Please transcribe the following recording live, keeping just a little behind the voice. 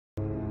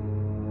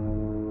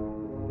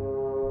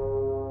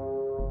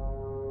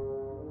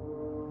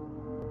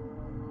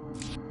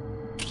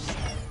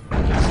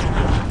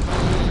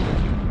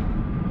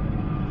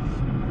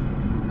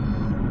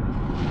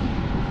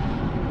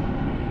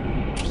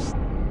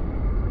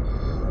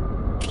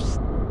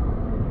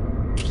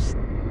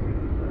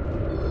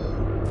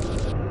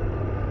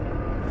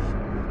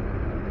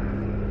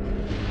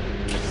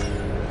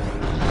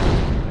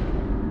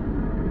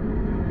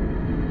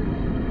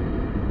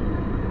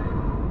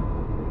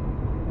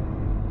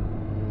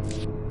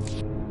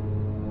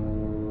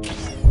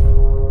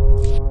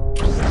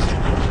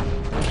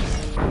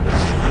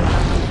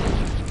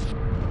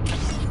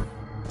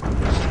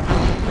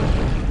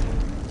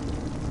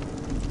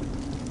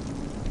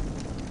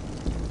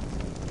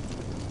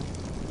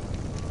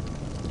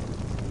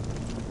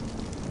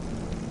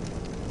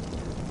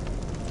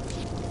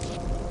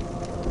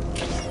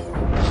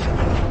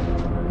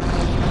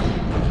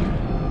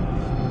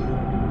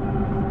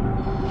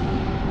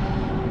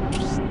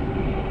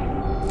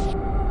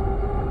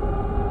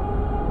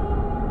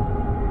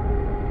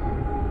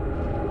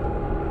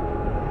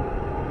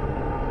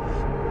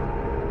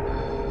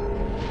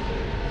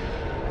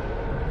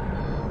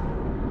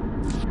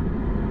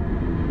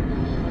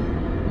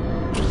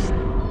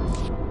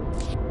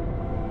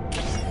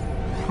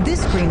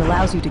screen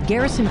allows you to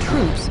garrison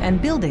troops and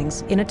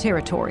buildings in a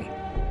territory.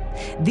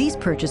 These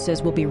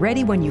purchases will be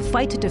ready when you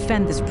fight to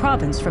defend this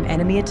province from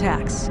enemy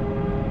attacks.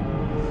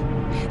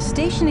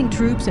 Stationing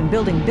troops and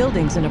building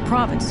buildings in a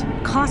province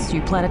costs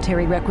you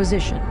planetary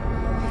requisition.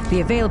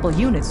 The available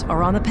units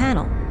are on the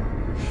panel.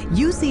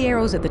 Use the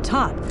arrows at the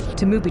top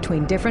to move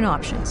between different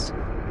options.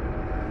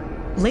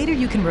 Later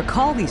you can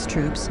recall these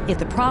troops if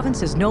the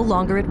province is no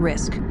longer at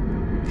risk.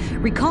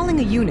 Recalling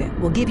a unit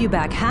will give you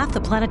back half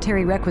the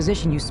planetary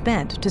requisition you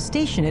spent to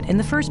station it in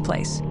the first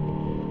place.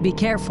 Be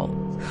careful.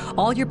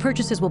 All your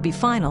purchases will be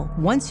final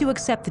once you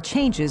accept the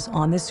changes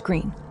on this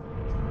screen.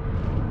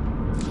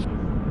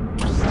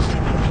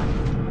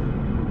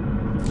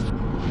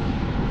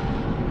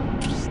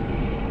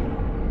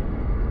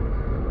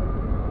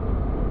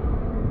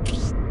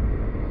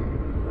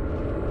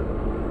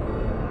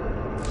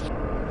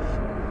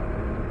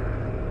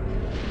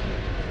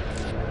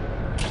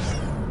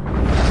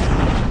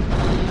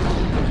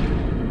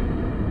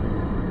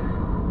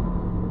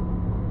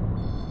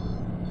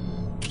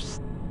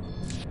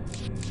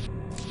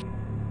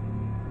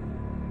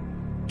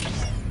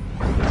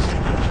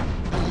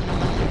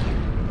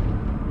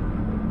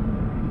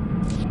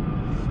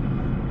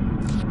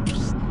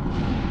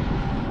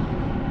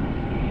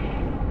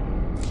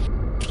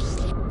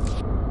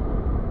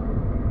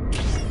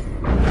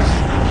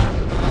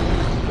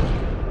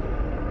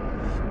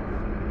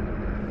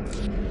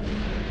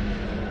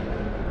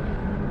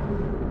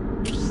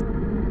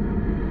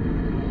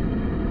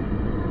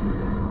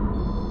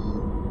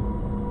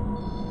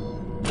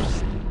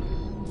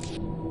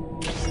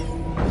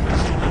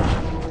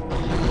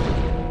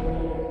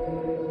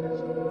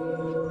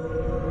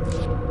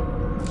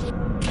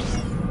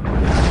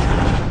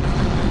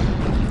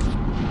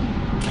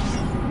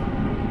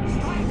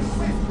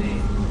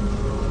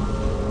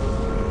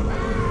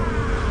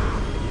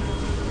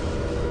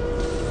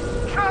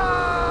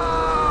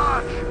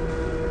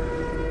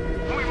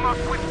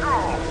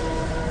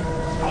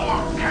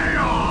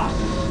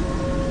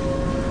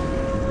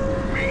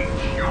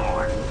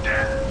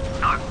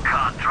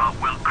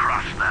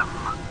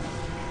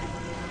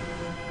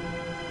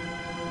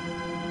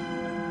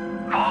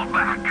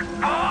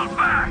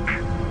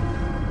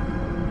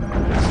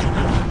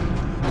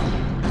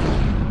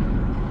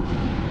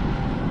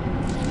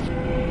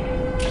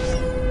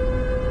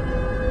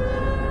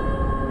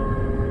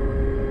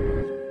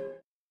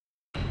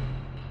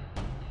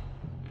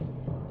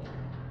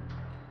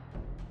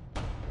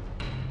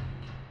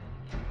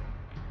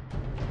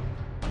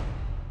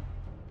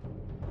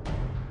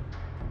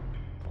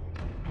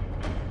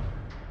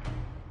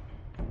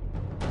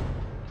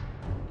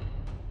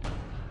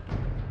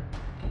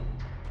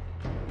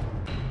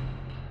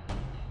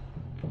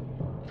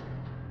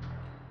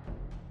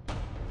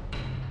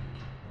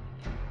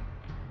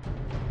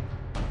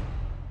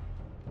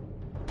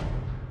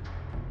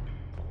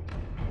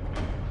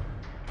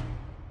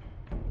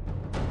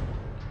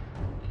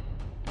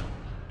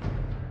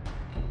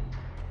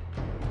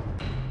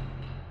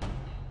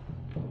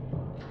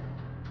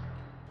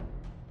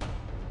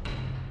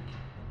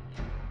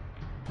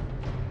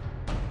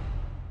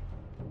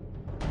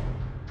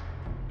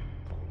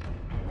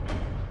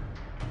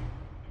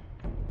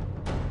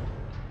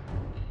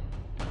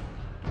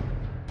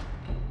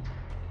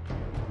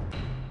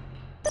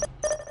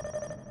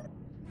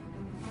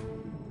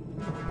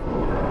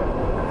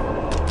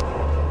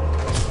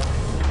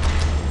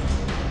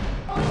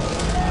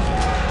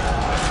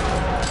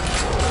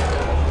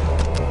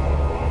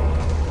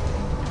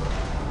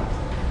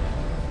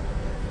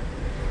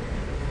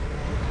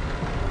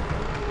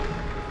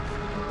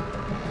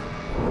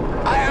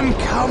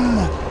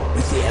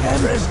 With the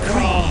Emperor's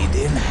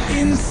creed in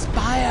hand.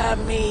 Inspire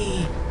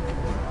me!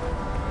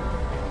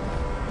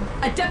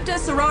 Adepta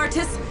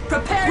Sororitas,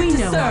 prepare to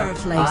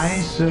serve. I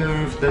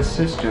serve the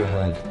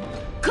Sisterhood.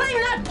 Claim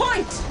that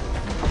point!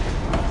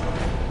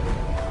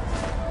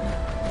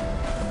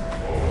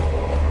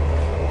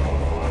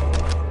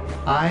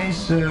 I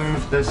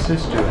serve the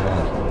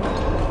Sisterhood.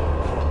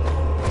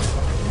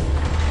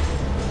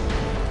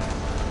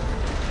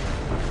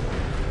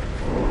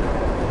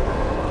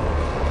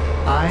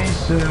 I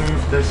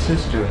serve the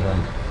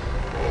Sisterhood.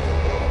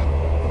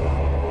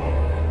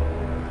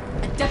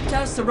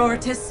 Adepta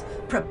Sororitas,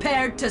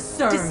 prepared to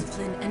serve.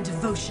 Discipline and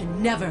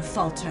devotion never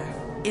falter.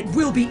 It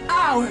will be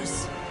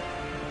ours!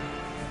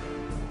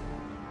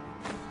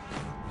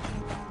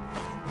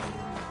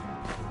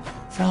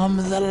 From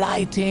the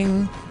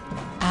lighting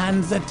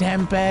and the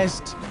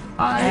tempest,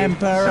 I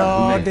Emperor,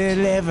 submit.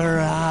 deliver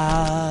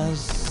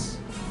us.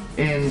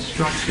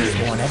 Instructions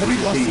Sworn ever to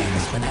your received.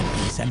 service when at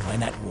peace and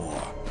when at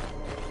war.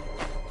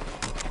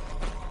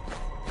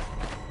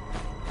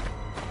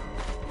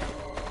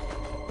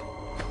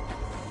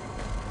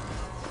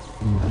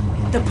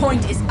 The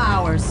point is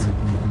ours.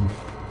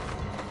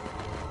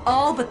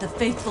 All but the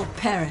faithful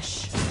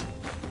perish.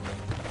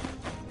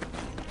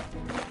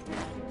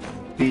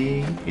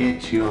 Be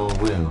it your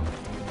will.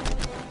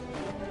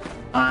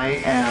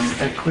 I am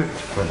equipped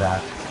for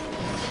that.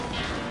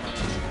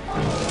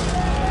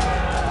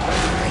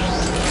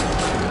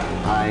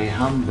 I I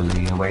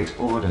humbly await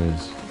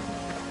orders.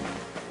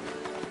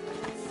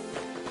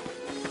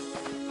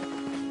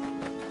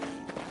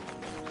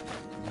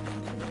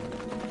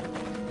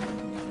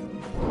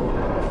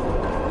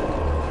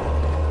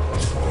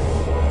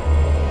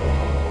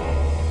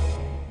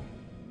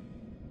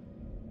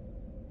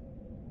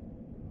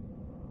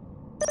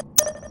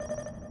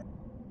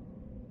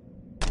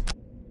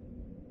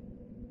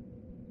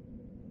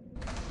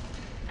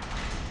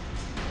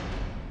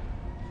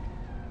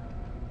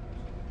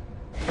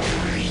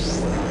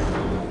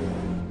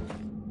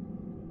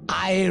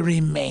 I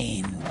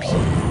remain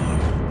pure.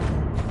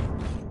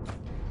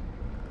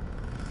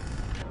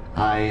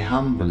 I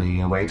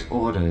humbly await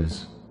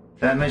orders.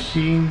 The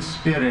machine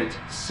spirit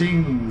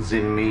sings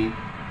in me.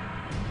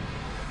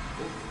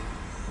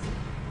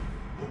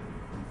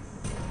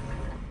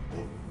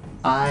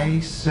 I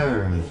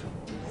serve.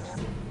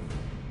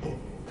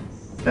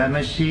 The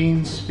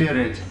machine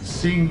spirit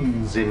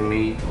sings in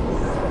me.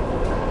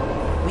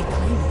 We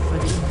claim it for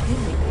the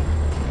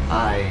Imperium.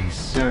 I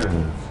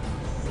serve.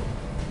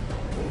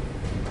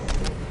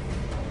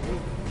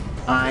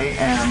 I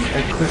am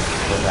equipped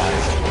for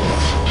that.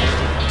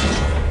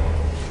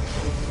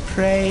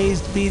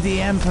 Praised be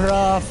the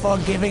Emperor for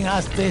giving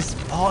us this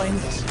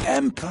point.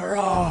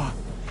 Emperor,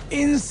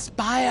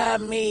 inspire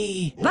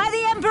me. By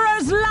the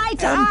Emperor's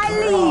light, I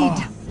Emperor,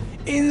 lead.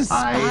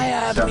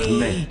 inspire I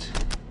submit.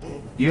 me.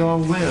 Your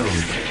will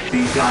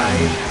be done. I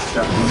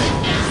submit.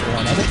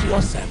 Sworn ever to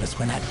your service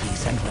when at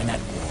peace and when at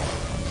war.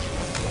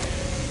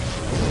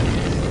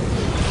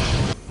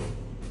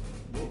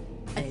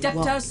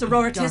 Adepta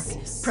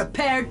Sororitas,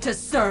 prepared to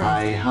serve.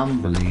 I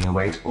humbly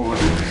await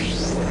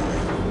orders.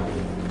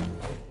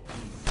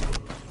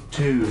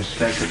 To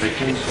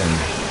specification.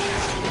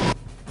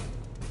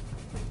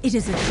 It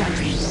is a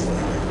judgment.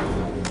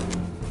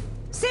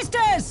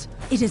 Sisters!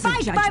 It is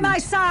fight a judgment. By my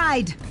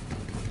side!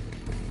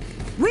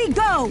 We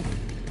go!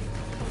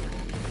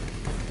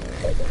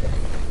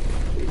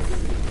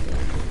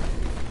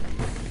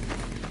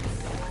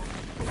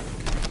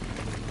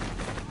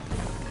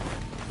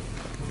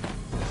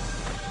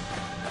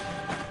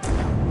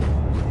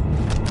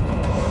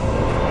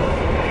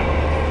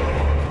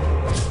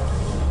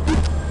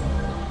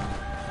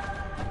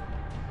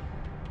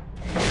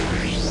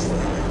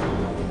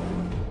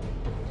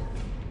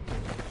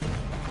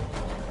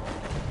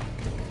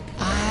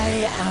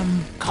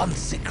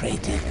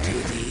 Consecrated to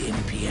the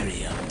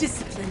Imperium.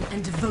 Discipline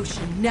and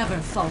devotion never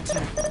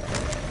falter.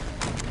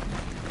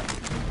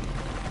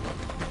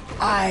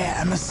 I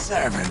am a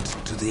servant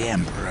to the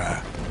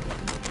Emperor.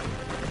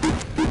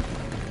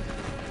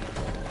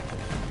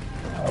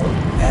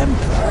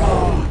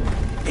 Emperor,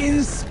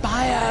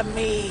 inspire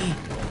me.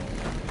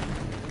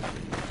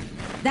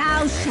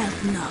 Thou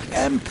shalt not.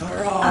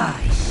 Emperor,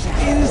 I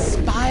shall.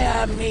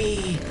 inspire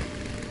me.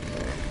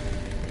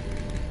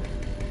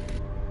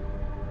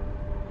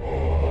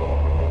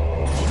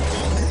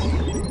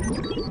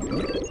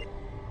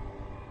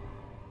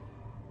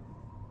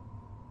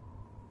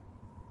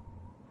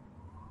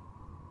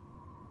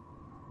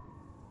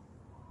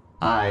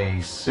 I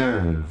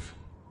serve.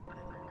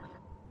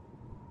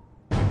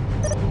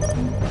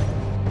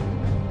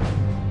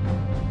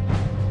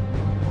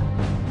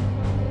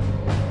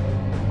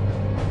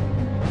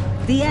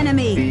 The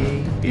enemy,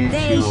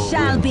 they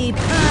shall be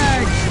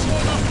purged.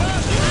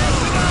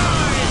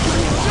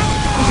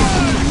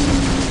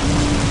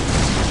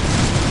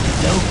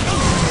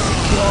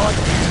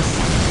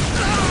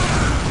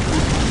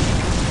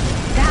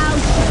 Thou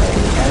shalt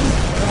be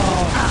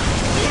Emperor,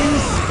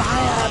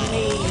 inspire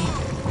me.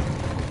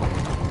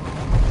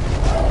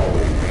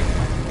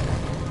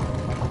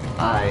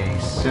 I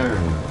serve.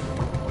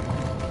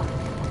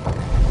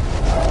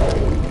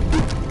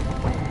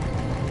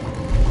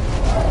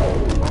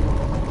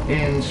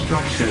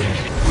 Instructions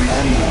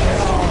received.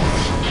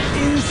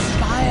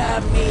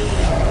 Inspire me.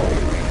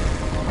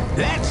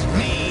 Let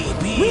me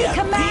be We a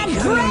command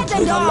beacon dread to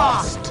and the awe.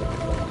 lost.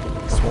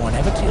 Sworn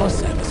ever to your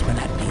service when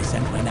at peace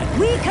and when at war.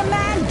 We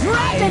command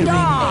dread and I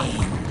awe.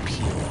 remain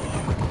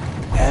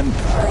pure.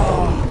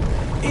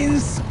 Emperor,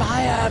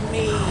 inspire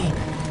me.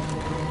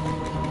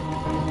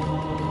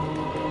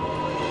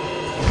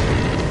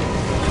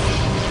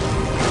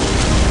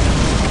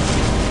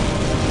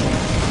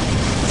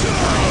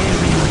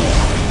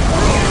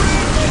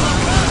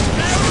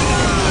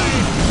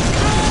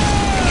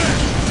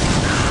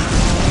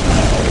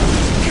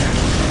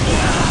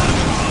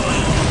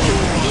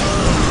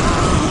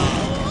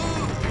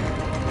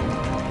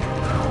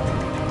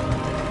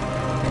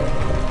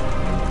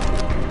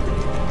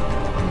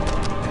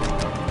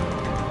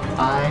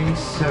 I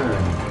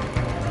serve.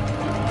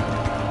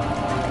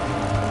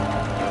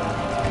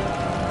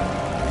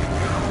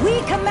 We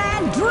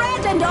command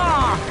dread and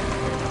awe.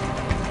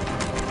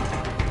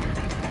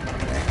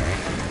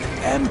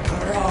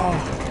 Emperor,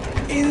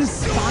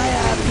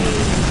 inspire me.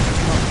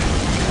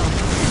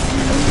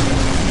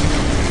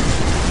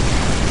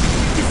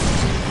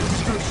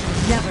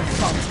 Devotion never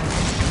falter.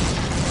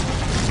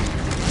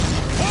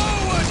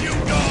 Forward, you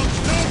dogs,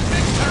 to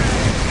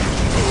victory!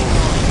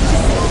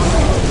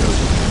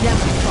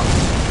 Never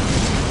falter.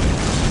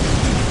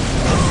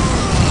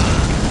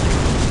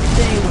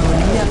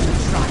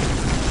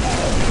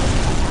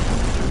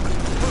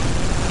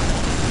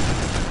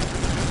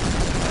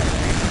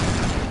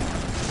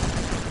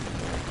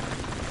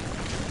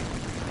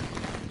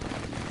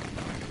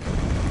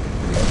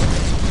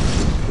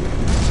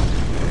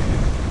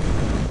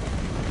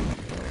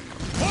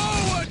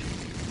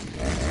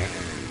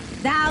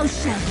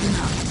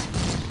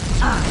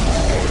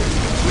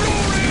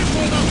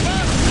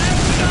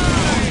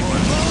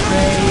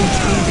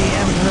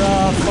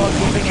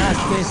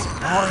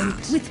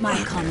 point. With my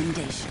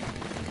commendation.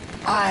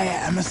 I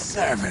am a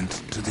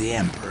servant to the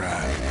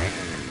Emperor.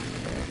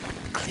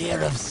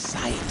 Clear of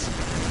sight,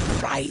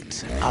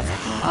 right of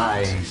heart.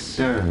 I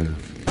serve.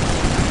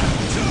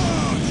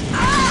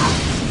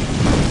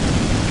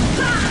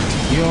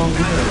 Your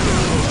will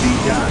be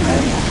done.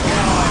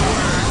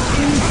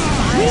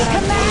 We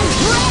command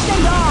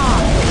Dragon!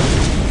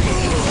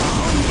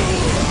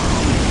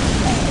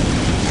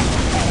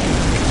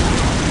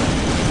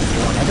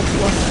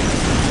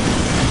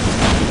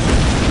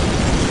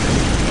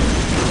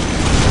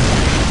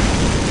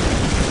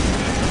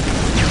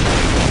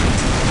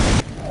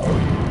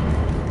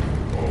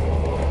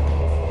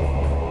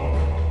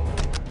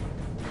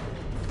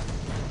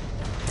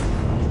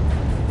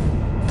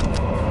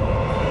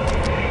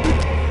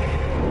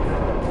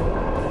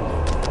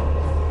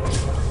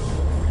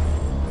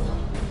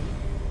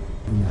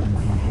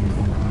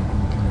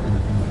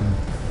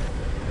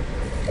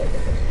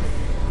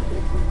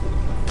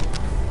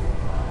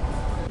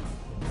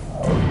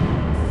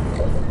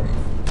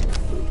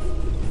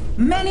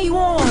 Many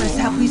wars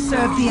have we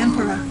served the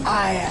Emperor.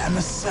 I am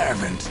a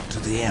servant to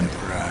the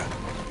Emperor.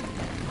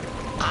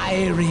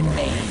 I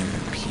remain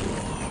pure.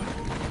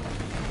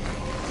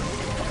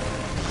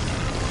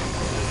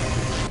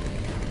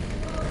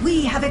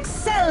 We have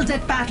excelled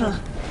at battle.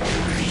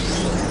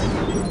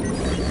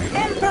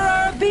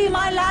 Emperor, be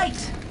my light.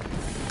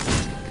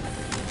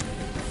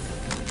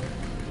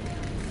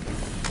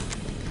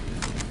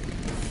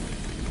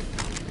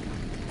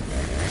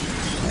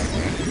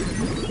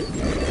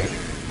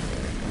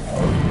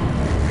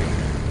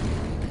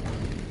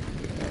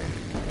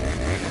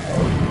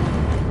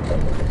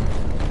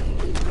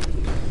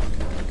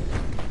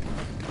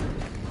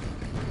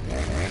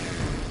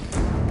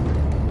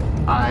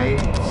 I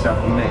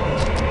submit.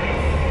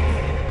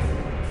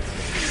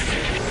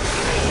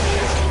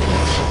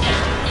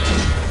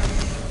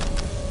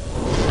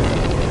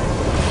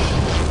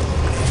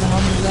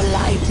 From the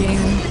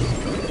lightning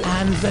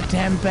and the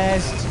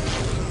tempest,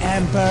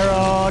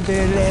 Emperor,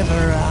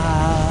 deliver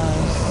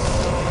us.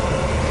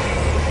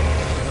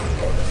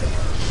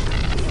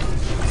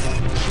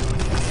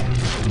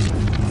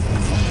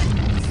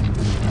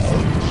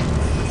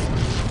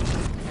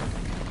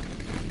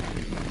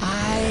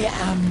 I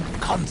am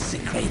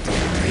consecrated.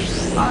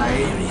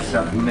 I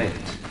submit.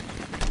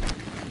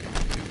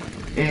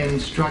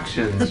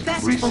 Instructions The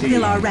best received.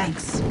 fulfill our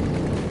ranks.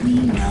 We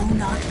know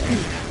not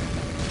fear.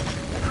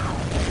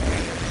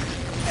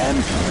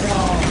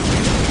 Emperor,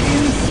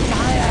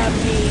 inspire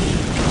me.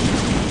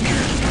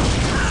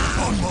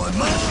 On my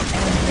mark,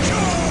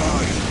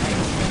 charge!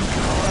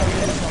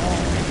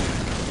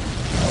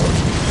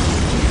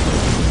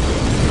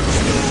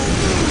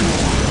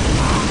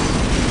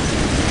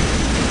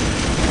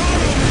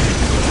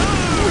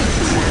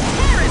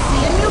 Heresy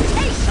and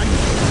mutation!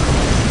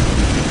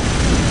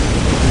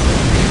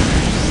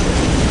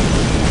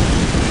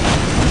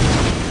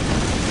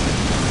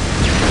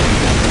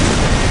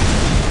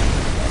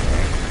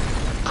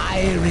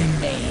 I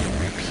remain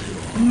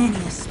pure.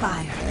 Many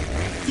aspire,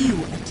 few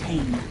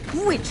attain.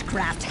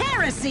 Witchcraft,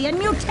 heresy, and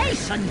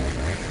mutation!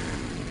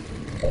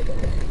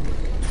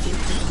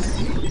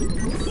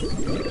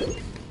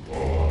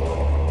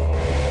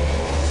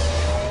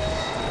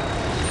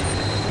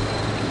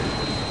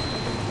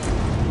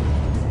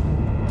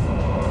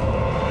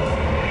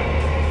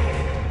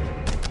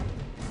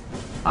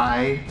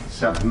 I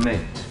submit.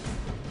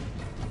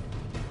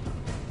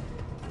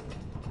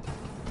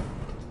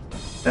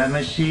 The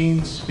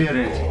machine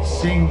spirit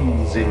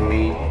sings in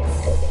me.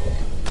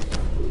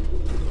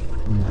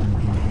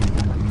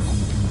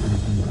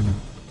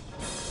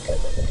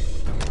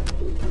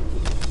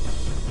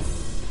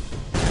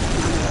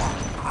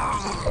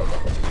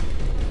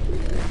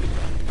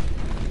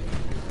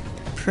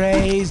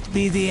 Praised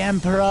be the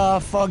Emperor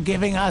for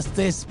giving us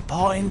this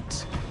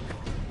point.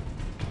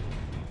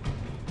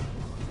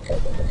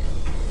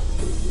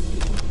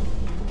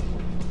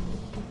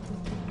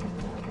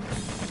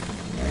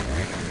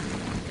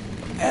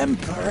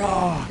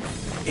 Emperor,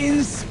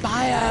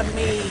 inspire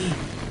me.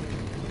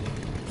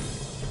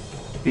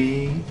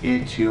 Be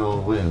it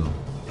your will.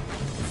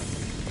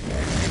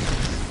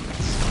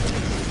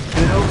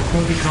 Build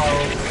protocol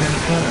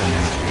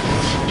confirmed.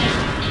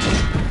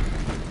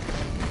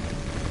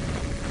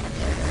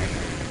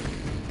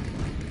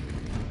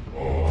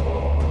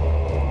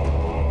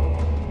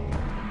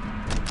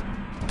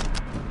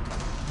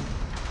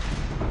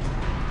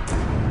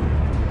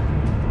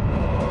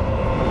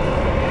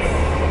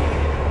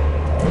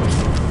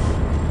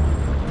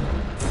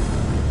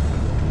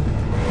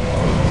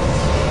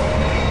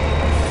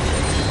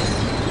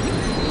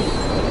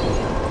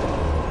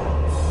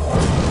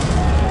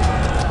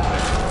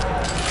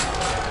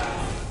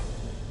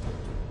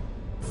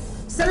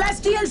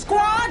 Celestian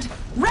squad,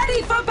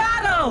 ready for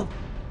battle!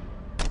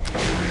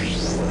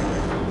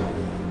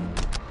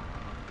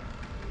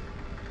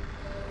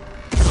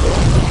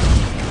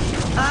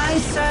 I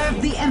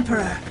serve the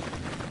Emperor.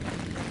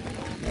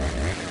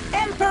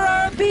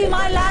 Emperor, be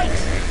my light!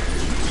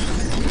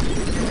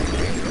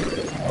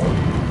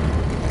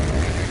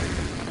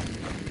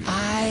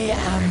 I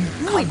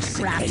am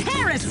Witchcraft,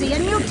 heresy,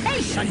 and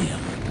mutation!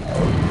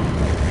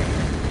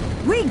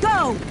 We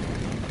go!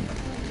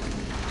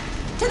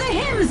 To the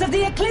hymns of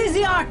the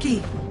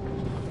ecclesiarchy!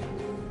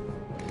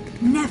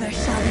 Never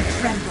shall we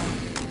tremble.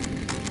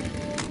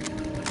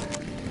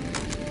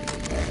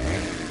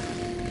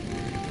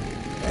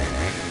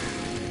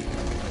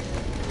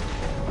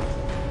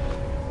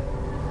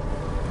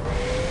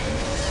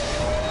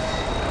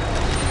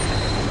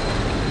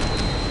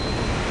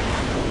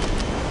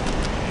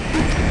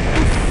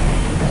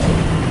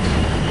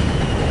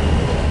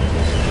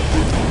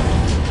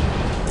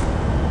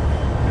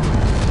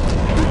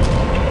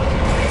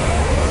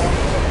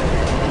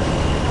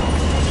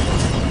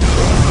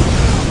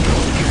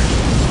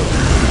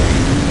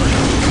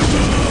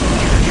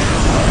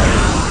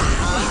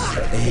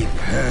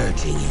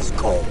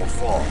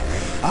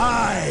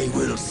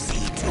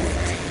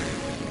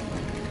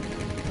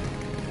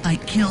 I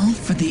kill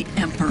for the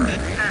Emperor. The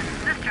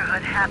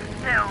Sisterhood hath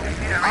no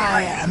fury.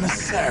 I am a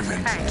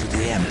servant to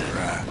the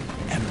Emperor.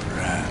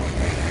 Emperor,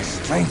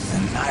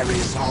 strengthen my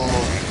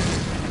resolve.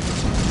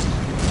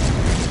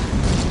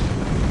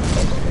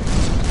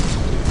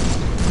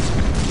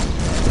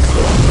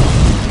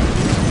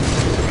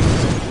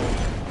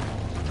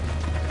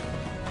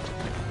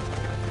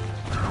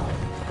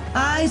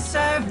 I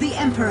serve the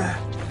Emperor.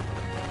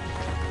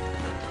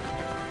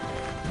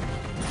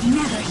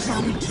 Never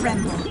shall we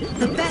tremble.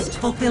 The best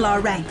fulfill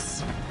our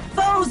ranks.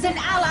 Foes and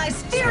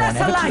allies fear us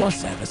Never to your alike.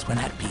 service when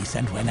at peace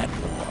and when at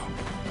war.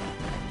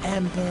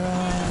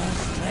 Emperor,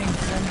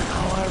 strengthen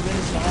our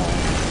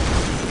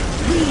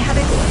resolve. We have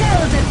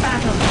excelled at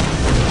battle.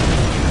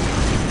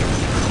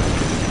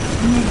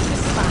 Many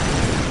aspire.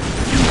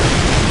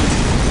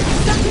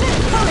 Submit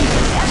fully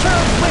to the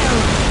Emperor's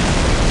will.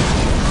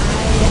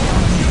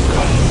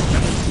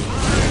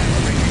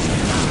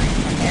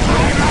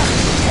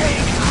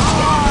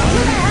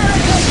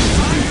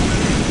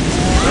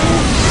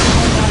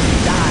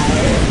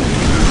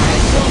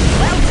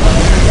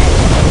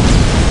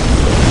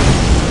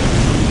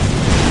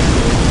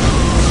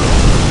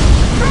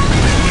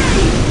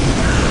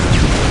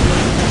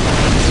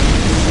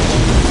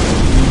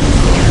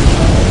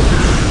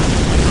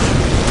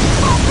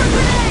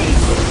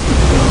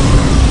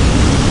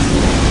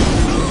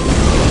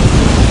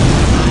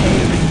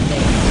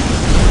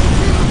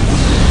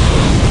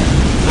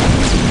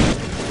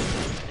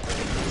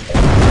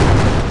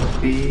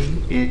 Be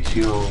it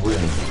your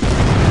will.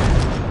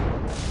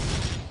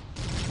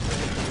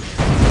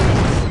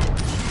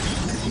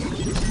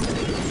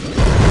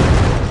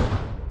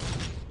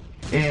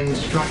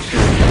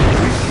 Instructions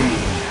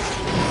received.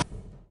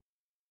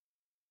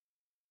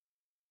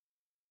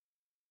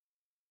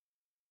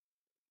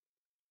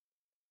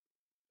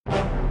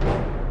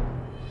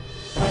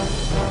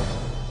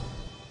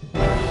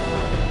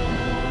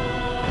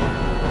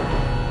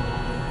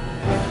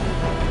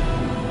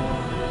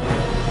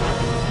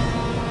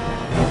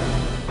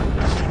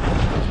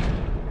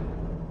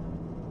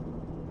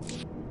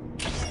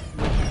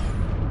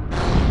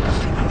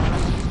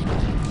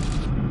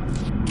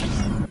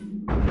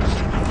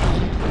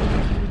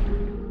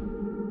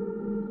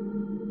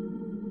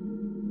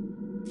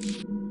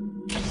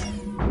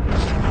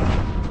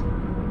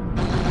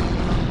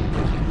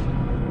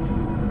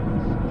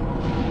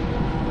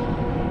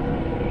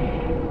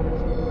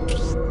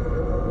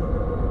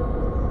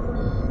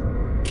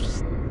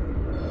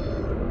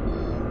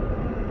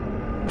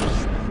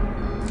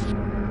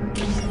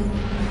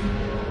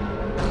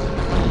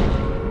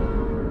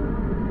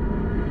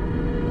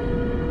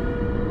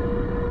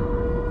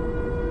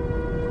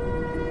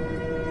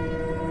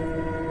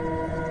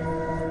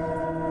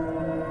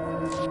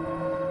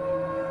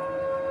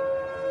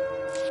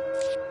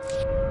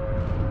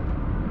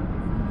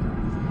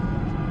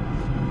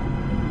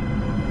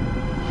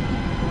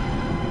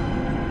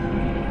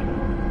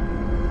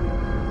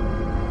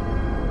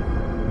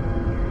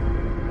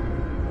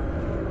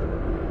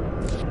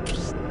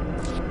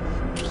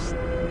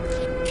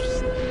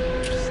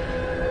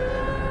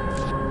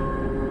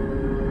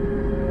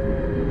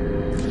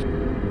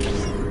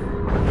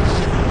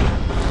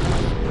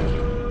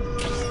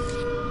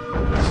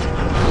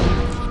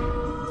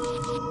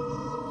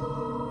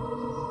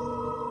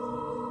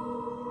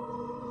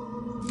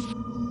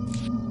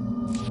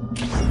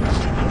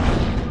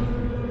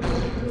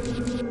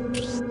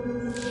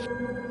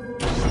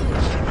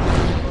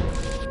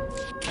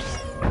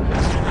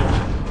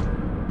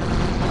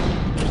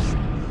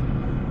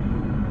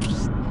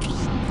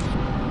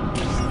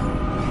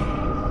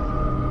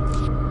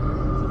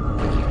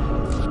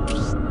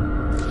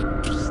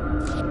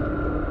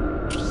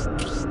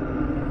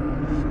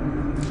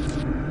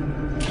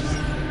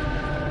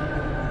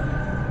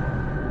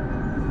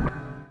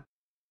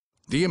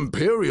 The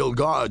Imperial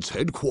Guard's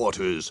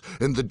headquarters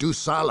in the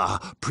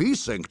Dusala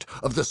precinct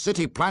of the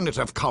city planet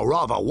of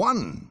Kaurava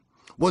 1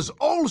 was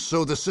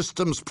also the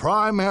system's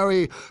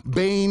primary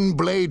Bane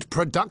Blade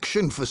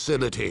production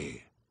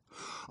facility.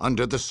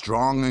 Under the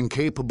strong and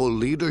capable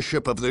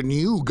leadership of the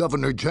new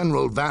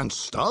Governor-General Vance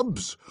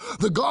Stubbs,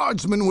 the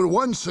Guardsmen were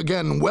once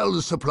again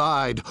well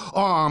supplied,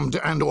 armed,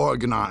 and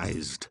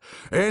organized.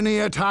 Any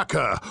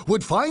attacker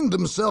would find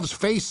themselves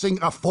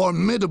facing a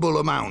formidable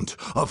amount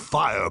of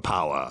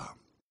firepower.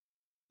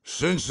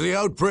 Since the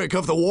outbreak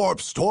of the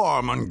Warp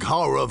Storm on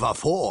Kaurava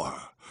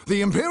IV,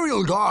 the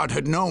Imperial Guard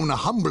had known a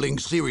humbling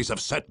series of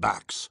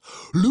setbacks.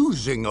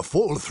 Losing a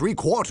full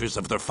 3/4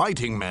 of their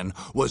fighting men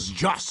was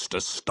just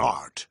a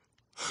start.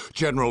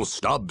 General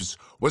Stubbs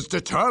was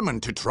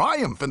determined to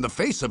triumph in the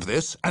face of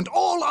this and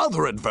all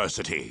other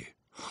adversity.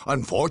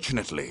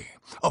 Unfortunately,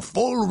 a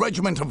full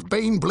regiment of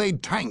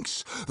Baneblade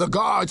tanks, the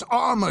Guard's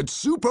armored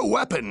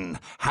superweapon,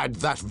 had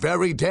that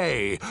very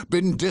day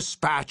been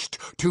dispatched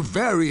to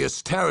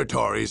various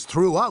territories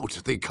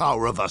throughout the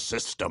Kaurava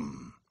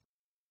system.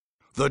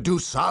 The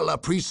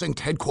Dusala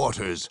Precinct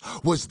headquarters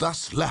was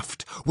thus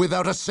left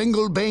without a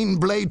single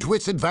Baneblade to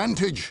its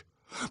advantage.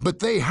 But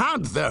they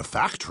had their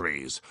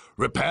factories.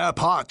 Repair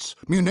parts,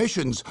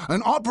 munitions,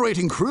 and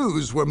operating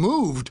crews were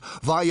moved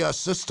via a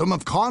system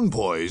of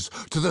convoys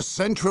to the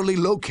centrally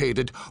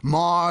located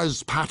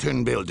Mars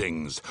pattern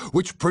buildings,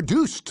 which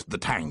produced the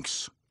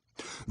tanks.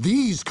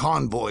 These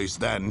convoys,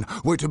 then,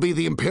 were to be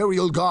the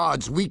Imperial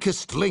Guard's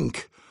weakest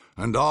link,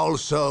 and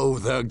also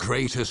their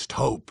greatest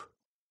hope.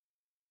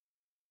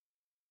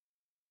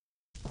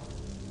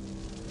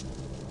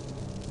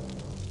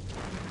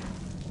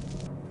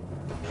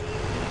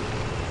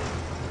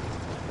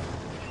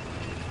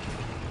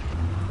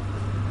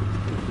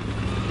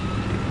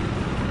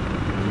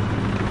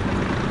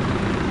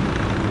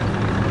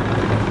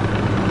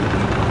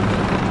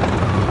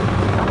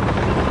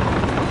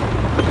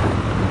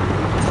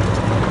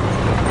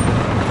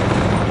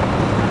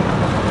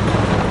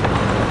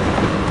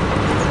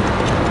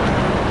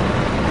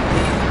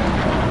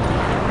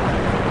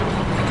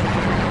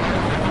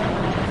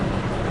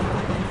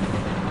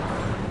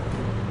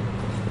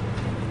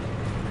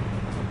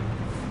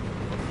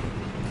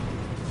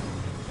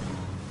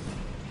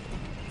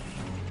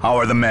 How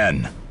are the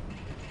men?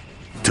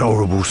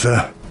 Tolerable,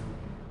 sir.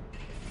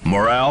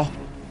 Morale?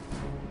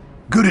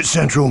 Good at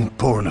Central,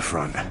 poor on the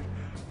front.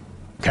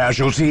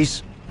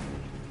 Casualties?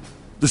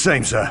 The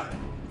same, sir.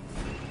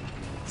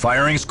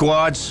 Firing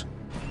squads?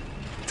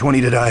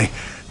 20 today,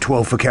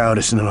 12 for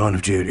cowardice in the line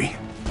of duty.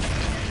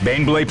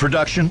 Baneblade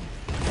production?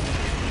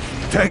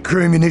 Tank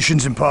crew,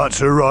 munitions and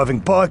parts are arriving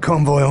by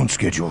convoy on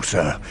schedule,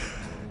 sir.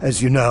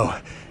 As you know,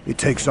 it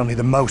takes only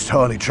the most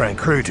highly trained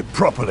crew to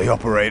properly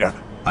operate a...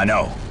 I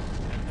know.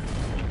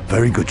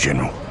 Very good,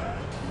 General.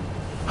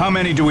 How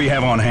many do we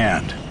have on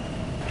hand?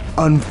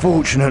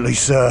 Unfortunately,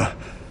 sir,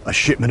 a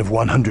shipment of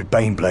 100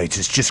 Baneblades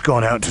has just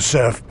gone out to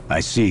serve.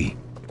 I see.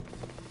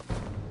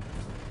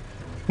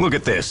 Look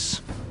at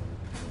this.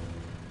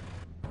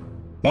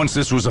 Once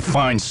this was a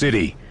fine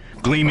city,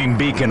 gleaming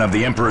beacon of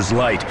the Emperor's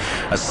light,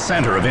 a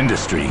center of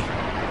industry.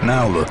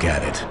 Now look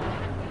at it.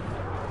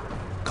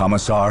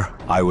 Commissar,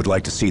 I would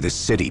like to see this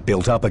city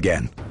built up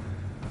again.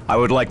 I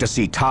would like to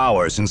see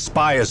towers and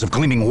spires of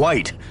gleaming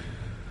white.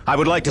 I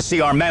would like to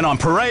see our men on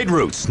parade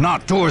routes,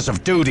 not tours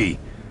of duty.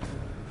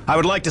 I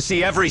would like to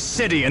see every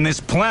city in this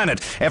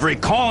planet, every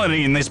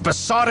colony in this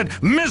besotted,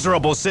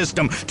 miserable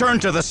system turn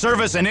to the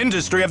service and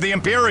industry of the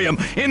Imperium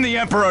in the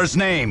Emperor's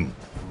name.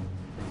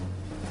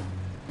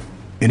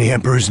 In the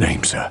Emperor's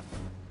name, sir.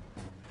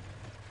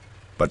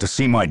 But to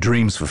see my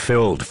dreams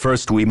fulfilled,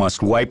 first we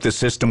must wipe the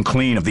system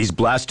clean of these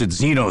blasted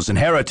Xenos and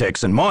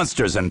heretics and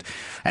monsters and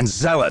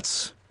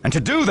zealots. And to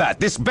do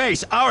that, this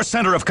base, our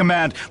center of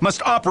command,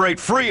 must operate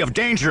free of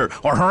danger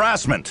or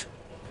harassment.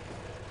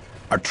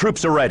 Our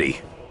troops are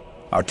ready.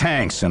 Our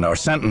tanks and our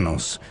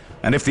sentinels.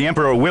 And if the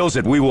Emperor wills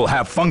it, we will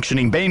have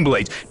functioning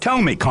Baneblades.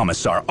 Tell me,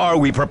 Commissar, are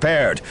we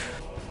prepared?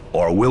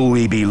 Or will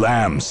we be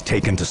lambs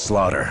taken to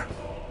slaughter?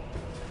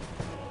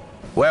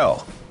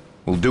 Well,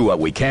 we'll do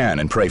what we can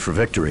and pray for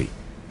victory.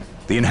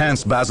 The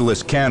enhanced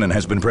Basilisk cannon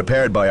has been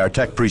prepared by our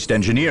tech priest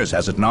engineers,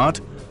 has it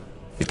not?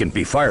 It can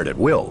be fired at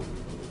will.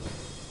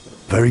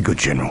 Very good,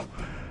 General.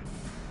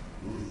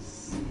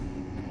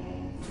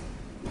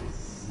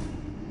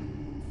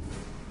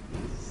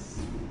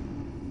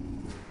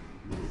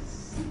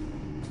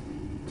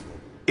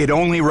 It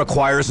only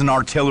requires an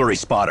artillery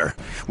spotter.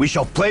 We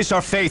shall place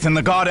our faith in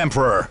the God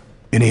Emperor.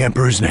 In the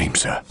Emperor's name,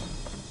 sir.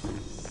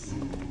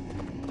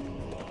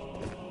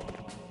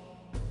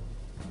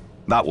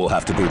 That will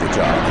have to do the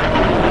job.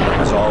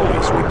 As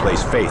always, we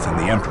place faith in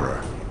the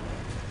Emperor.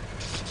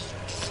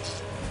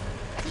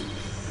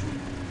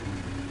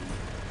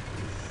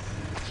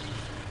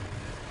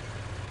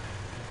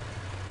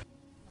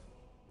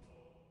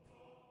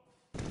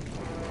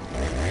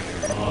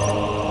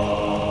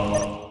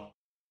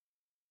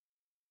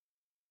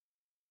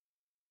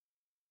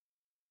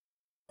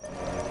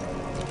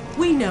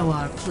 We know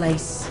our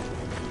place.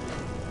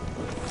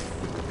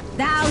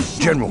 Thou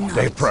shalt General, not.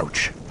 they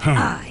approach.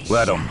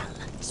 Let them.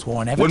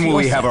 Sworn ever When to will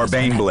we have our yourselves,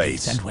 men at Baneblades?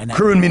 peace, and when at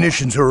Crew and war,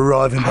 munitions are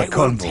arriving by I will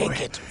convoy.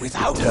 take it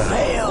without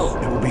fail.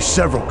 It will be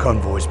several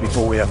convoys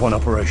before we have one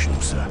operational,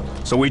 sir.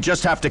 So we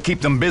just have to keep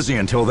them busy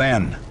until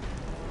then.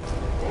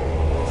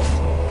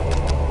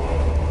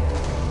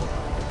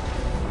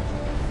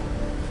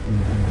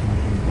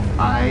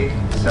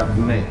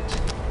 submit.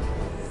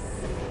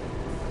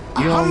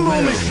 Your Humble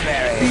will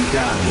missionary, be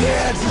done.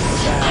 here to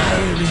serve. I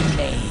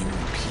remain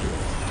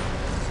pure.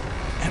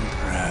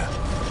 Emperor,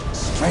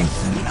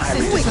 strengthen my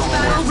System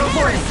battle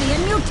report.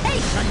 and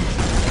mutation!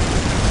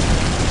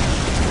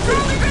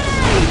 Throwing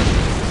grenade!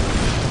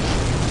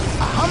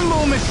 A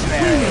humble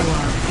missionary,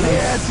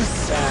 here to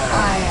serve.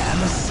 I am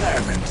a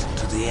servant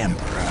to the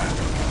Emperor.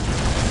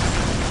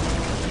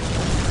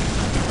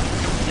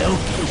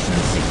 Location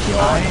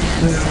secure. I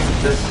serve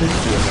the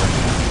Sisterhood.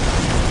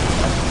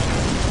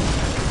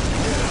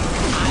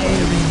 I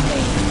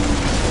remain.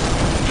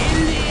 In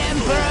the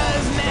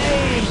Emperor's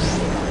name!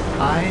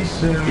 I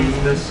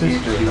serve the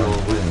Sisterhood. Your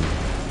will.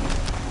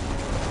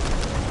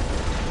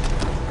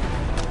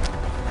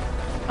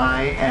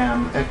 I am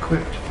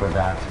equipped for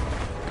that.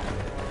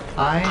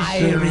 I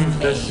serve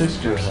the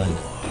Sisterhood.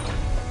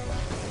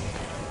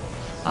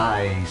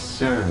 I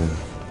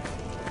serve.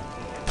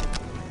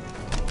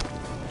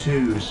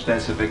 To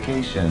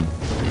specification.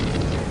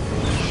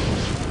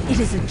 It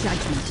is a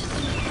judgment.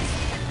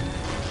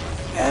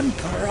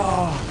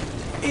 Emperor,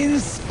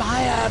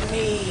 inspire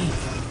me.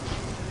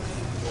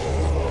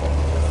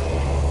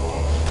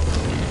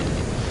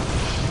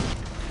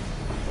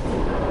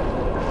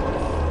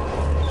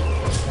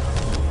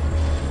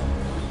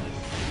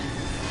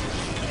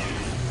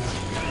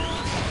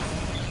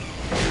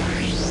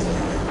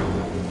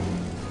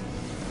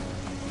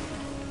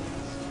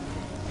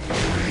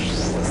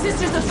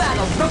 Sisters of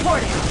battle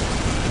reporting.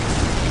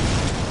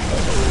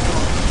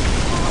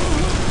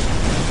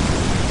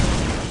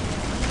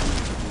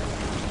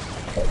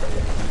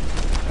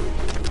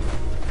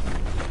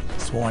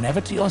 Sworn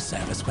ever to your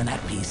service when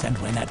at peace and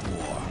when at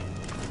war.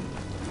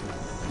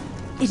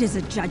 It is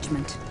a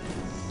judgment.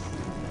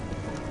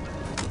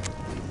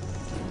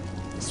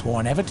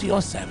 Sworn ever to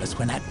your service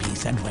when at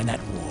peace and when at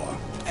war.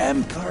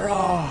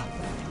 Emperor,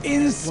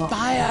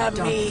 inspire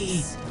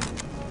me.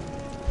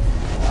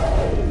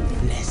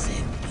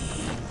 Blessed be.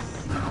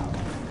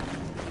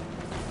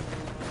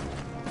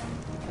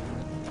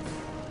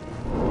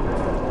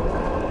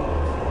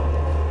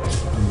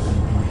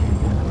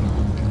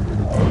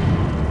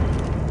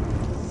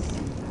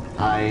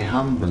 I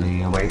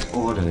humbly await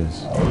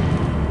orders.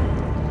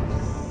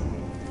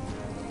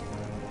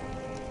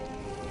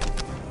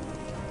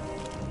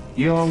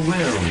 Your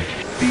will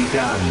be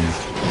done.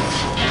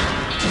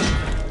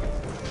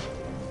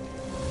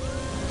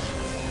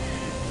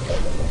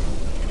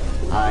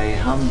 I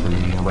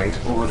humbly await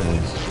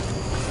orders.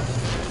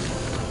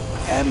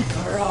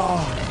 Emperor,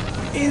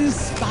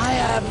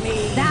 inspire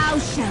me. Thou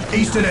shalt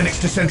Eastern Annex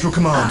to Central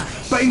Command.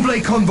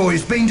 Baneblade convoy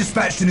is being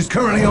dispatched and is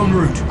currently en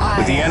route.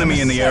 With the enemy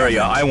in the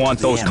area, I want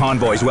those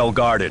convoys well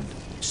guarded.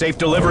 Safe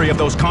delivery of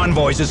those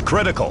convoys is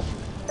critical.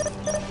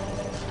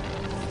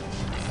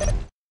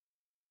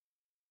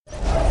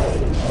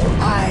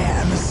 I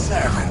am a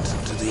servant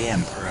to the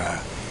Emperor.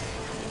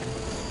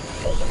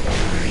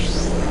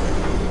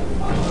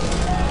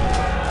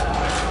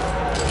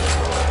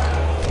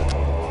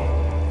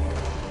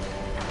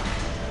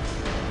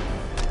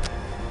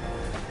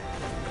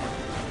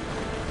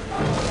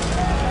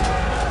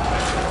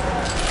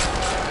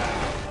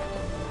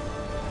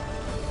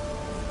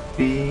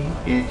 Be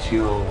it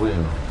your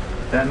will.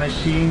 The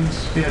machine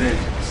spirit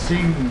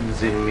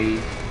sings in me.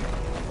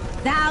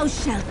 Thou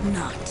shalt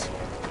not.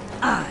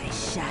 I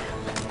shall.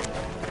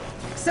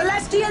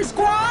 Celestian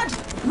squad,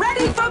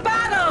 ready for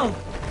battle!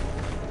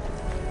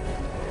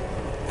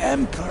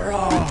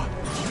 Emperor,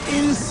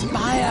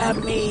 inspire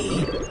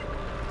me.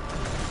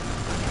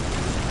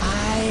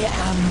 I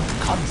am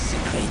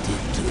consecrated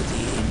to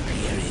the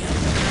Imperium.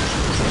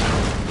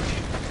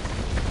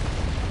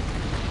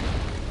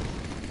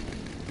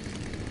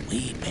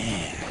 We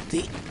bear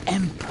the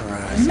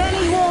Emperor's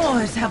Many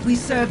wars have we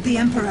served the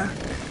Emperor.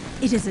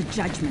 It is a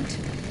judgment.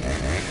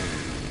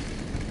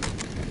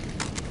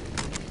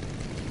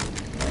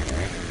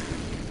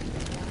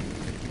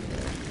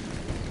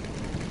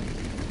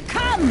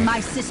 Come, my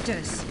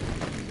sisters.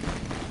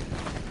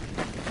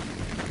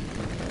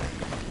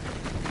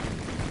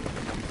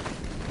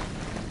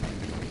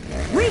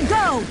 We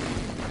go!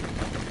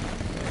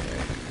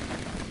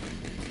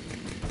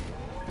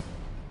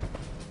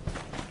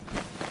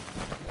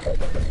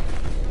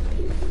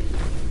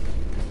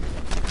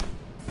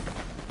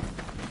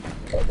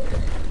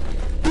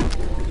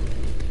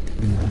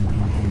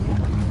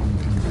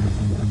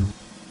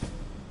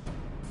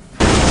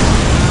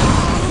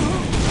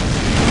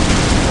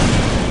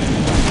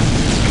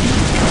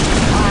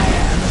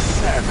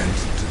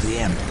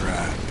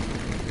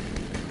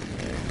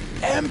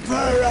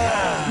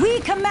 We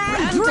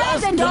command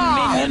driven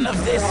dominion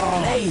of this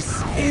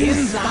place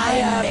in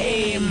thy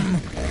name.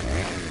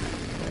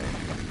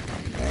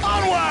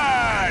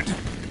 Onward!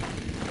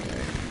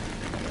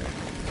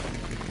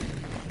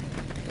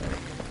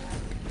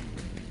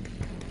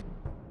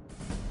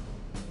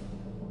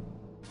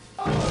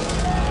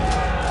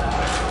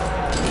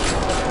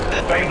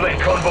 Baneblade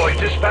convoy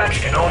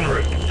dispatched and en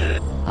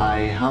route.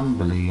 I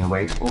humbly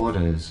await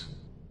orders.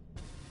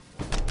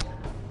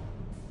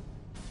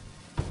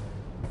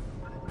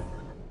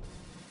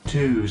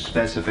 to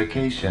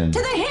specification. To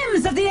the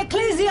hymns of the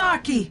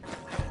ecclesiarchy!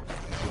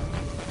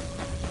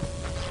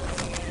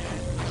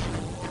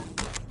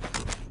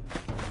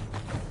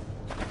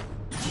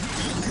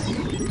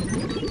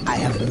 I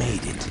have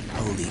made it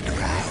holy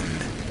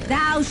ground.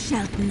 Thou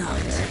shalt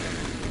not.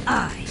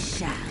 I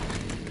shall.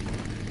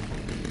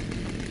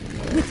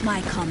 With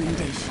my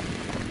commendation.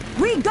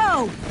 We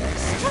go!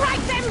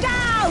 Strike them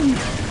down!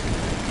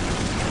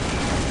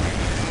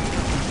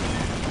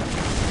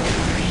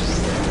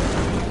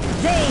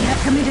 They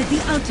have committed the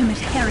ultimate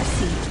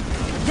heresy.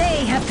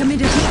 They have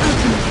committed the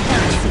ultimate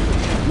heresy.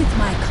 With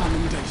my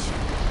commendation.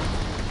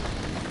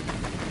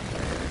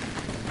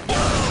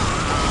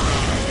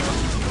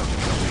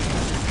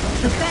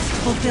 The best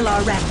fulfill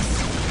our ranks.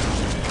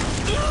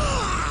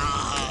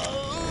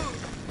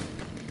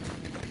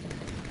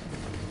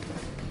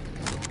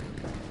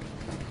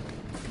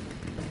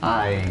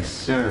 I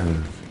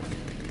serve.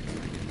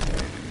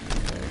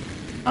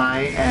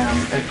 I am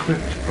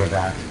equipped for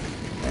that.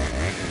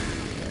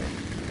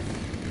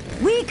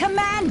 We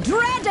command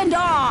dread and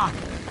awe!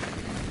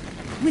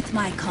 With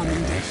my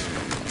commendation.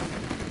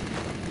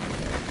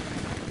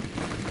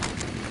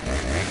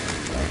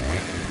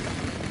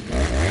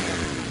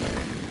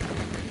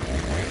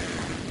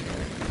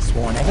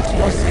 Sworn ever to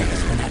your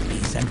service when at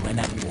peace and when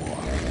at war.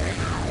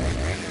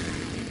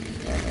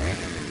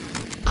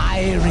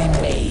 I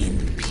remain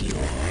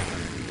pure.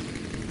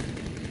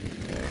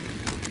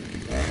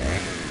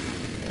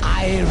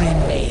 I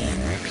remain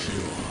pure.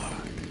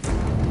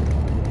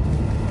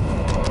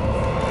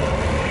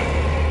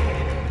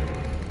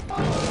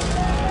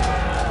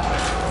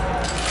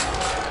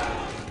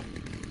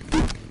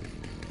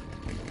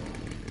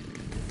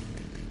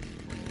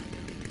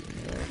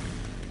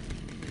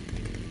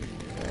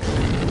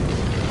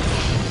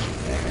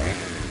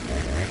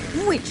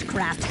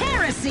 Witchcraft,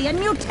 heresy, and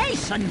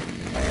mutation!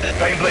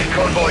 Baneblade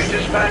convoy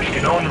dispatched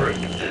and en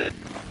route.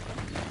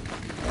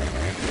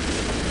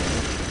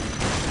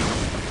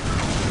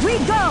 We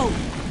go!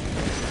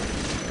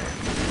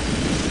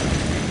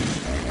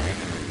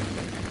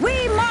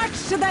 We march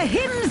to the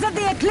hymns of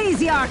the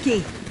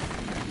ecclesiarchy!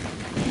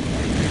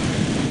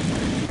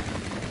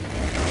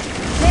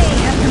 They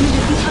have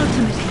committed the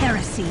ultimate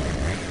heresy.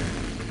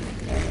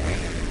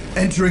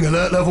 Entering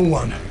alert level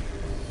 1.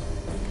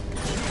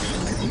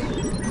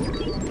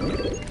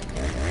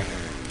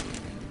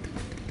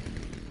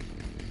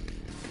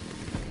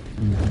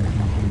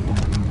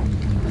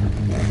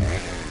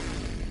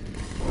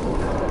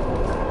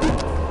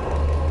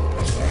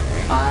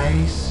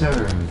 I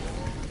serve.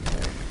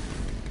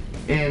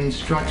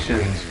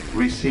 Instructions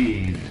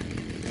received.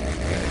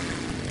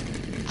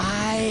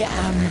 I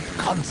am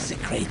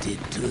consecrated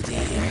to the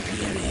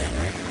Imperium.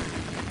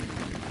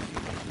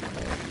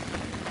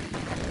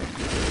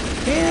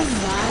 If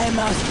I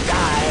must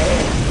die,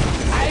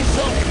 I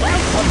shall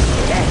welcome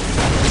death.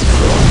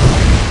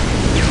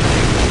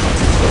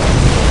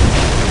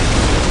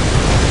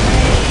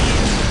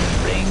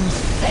 Pain brings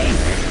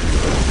faith.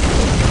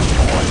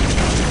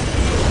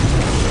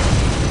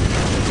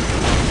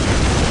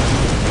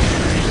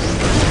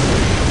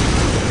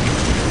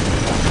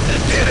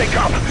 Here they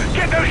come!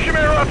 Get those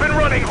Chimera up and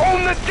running!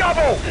 On the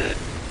double!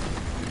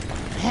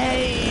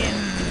 Pain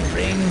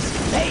brings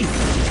faith.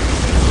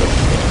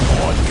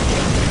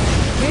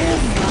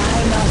 If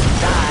I must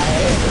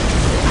die,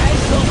 I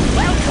shall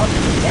welcome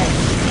death.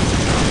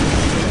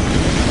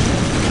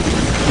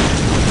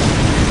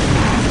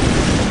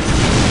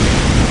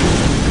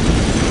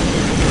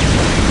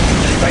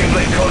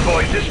 Baneblade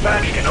convoy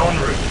dispatched and en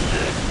route.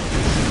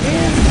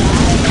 If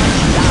I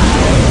must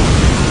die,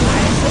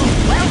 I shall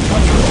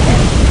welcome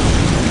death.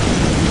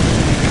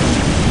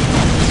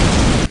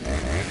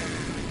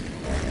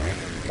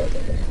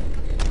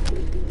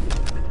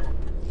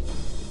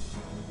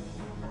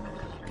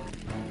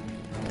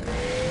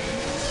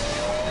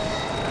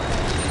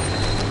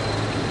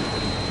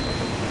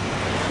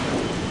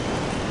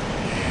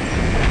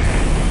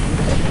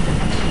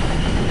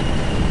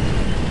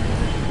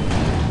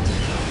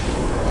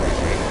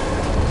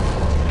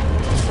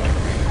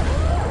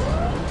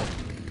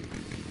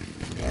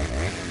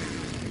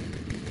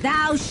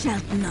 Thou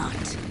shalt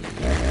not.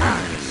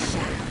 I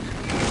shall.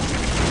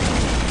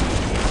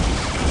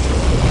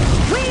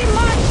 We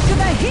march to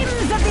the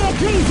hymns of the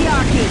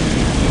ecclesiarchy!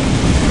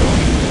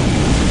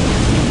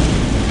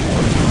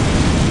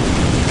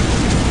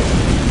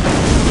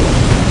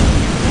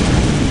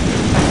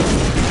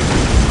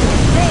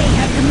 They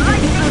have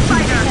committed the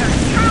ultimate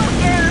heresy. True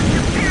air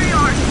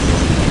superiority!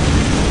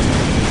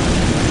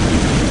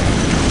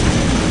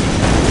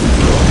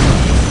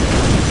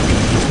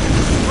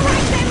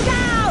 Strike them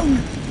down!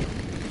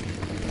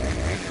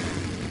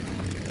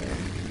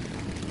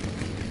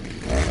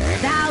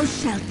 Thou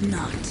shalt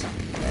not.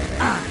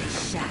 I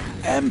shall.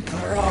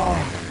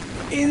 Emperor,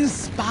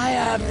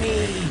 inspire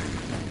me.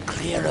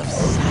 Clear of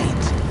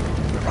sight,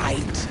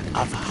 bright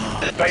of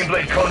heart.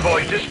 Baneblade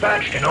convoy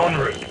dispatched and en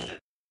route.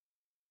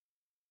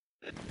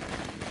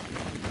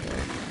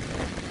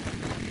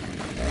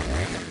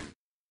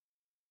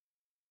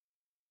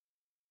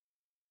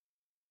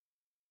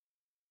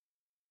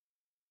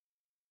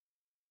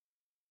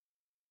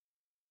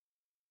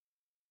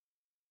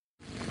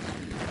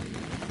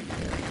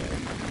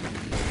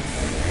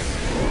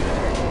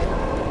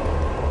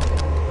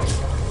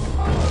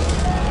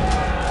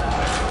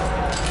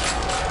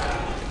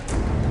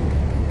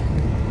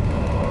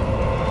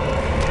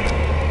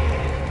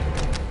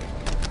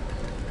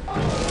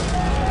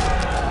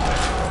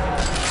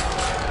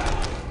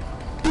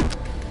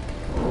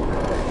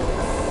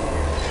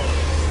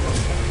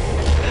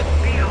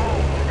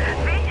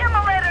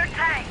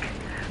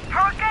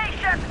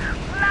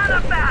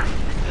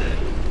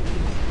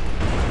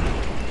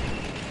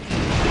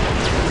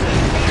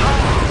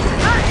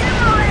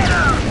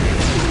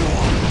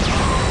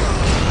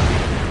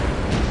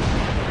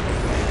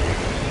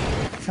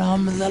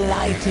 From the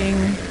lighting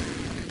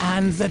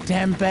and the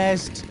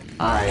tempest,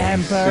 I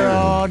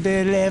Emperor,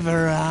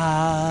 deliver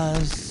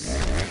us.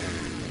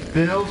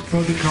 Build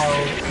protocol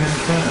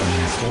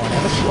confirmed.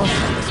 Whatever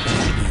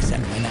forces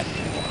and win at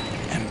war,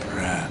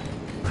 Emperor.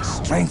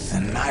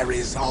 Strengthen my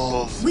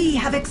resolve. We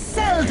have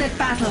excelled at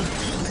battle.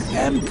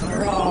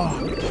 Emperor,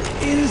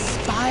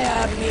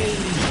 inspire me.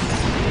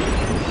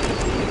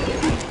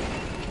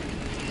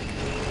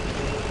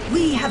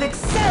 We have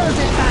excelled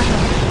at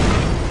battle.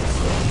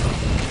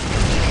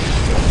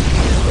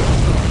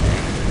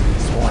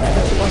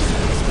 Whatever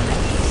forces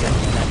and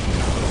win at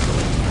war.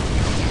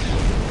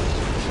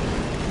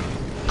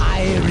 I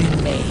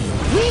remain.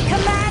 We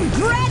command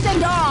dread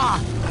and awe.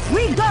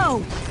 We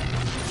go.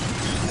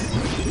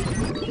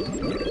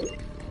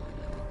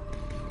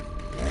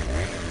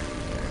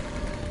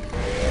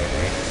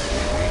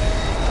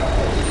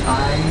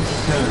 I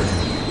serve.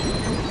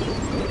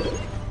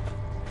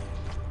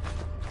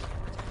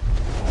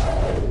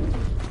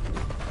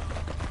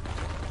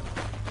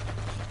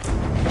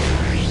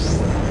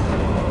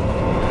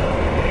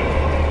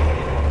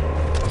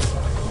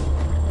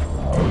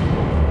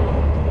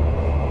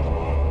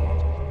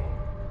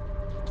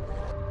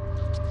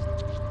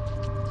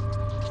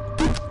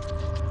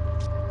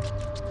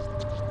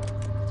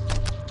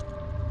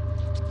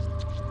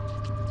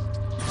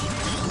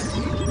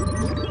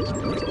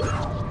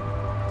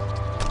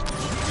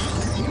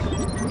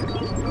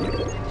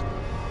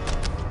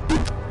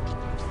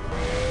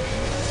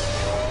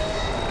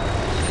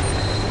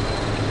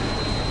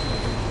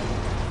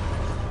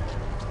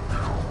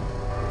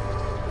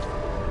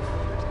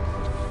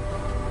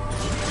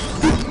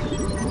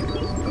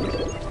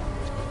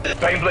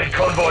 Baneblade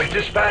convoy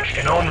dispatched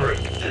and en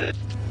route.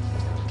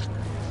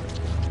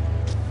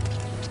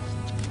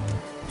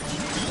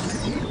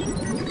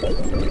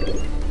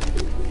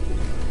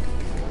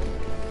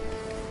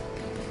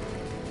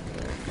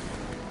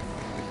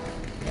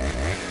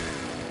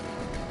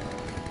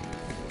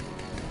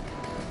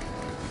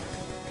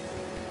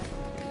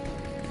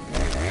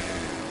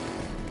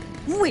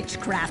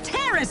 Witchcraft,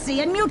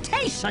 heresy, and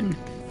mutation.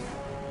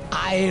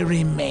 I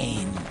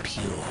remain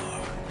pure.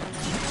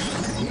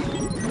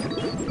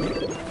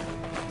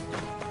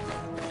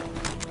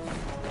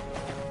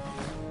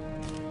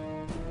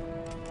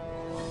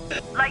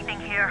 Lightning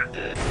here.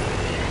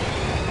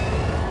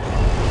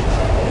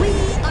 We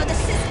are the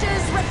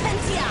Sisters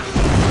Repentia.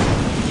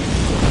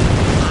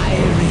 I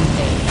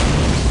remain.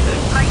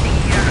 Lightning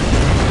here.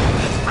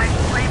 My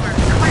flavor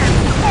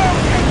cleansed all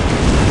tension.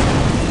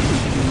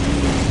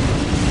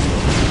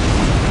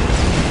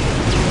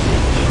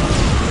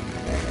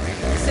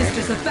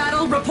 Sisters of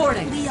Battle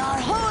reporting. We are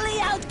holy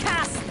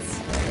outcasts.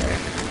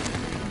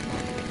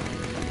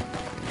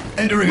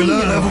 Entering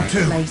alert level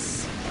 2.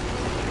 Place.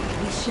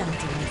 We shall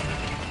deliver.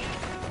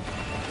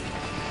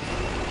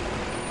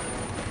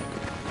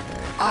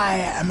 I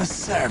am a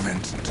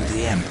servant to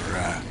the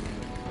Emperor.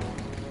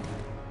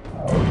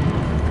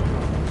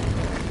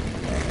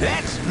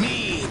 Let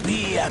me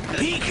be a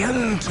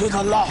beacon to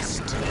the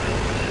lost.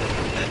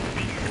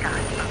 These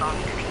skies belong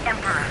to the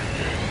Emperor.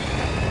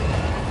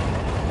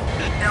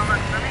 They'll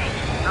look for me.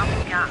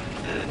 I'll be gone.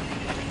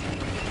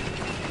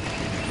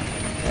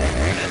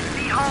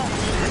 Behold,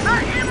 the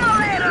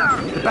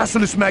Immolator! The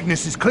Basilisk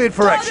Magnus is cleared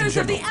for action, Daughters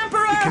of General. the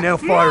Emperor! You can now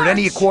fire at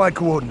any March! acquired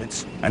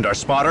coordinates. And our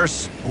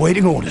spotters?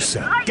 Awaiting orders,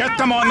 sir. Get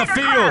them on the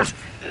field!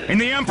 In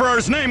the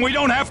Emperor's name, we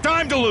don't have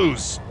time to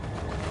lose!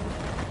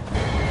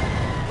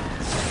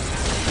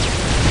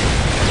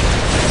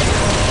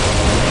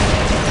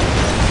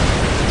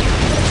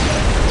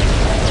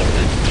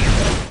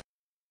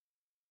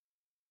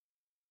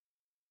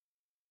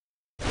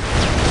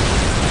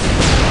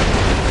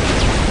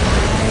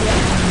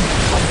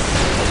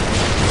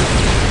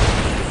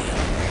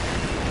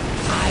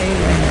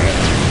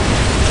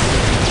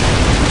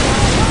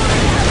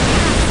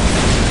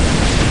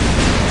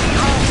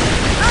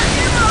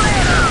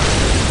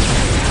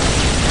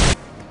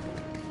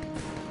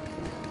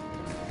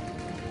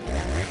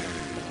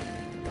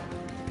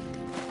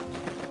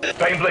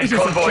 Baneblade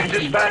convoy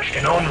dispatched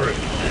and en route.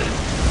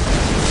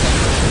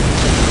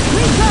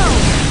 We go!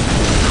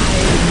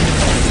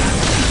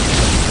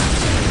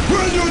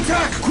 We're under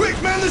attack!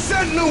 Quick, man the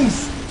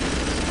sentinels!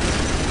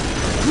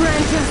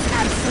 Grant us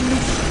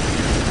absolution.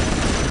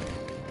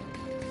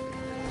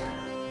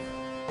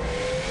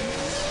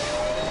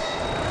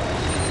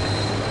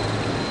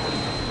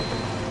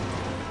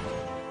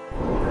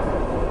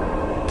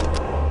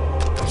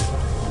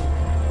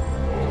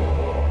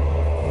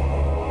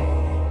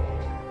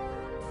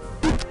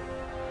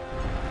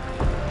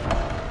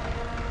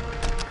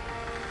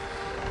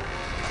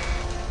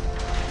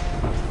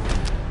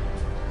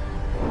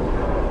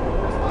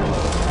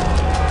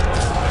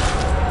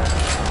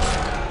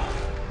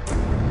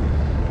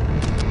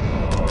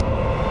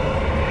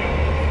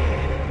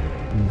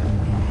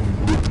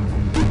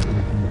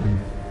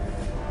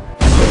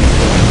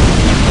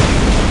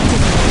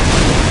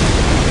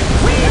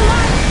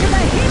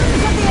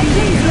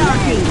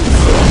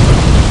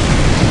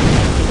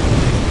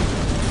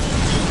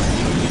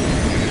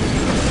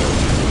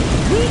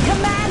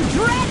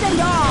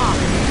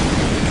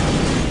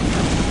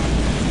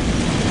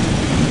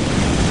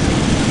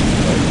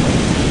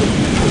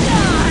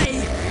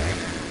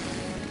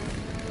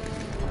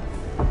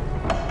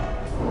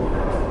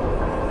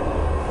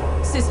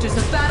 Sisters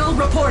of Battle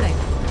reporting.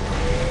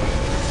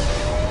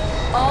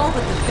 All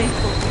but the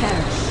faithful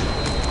perish.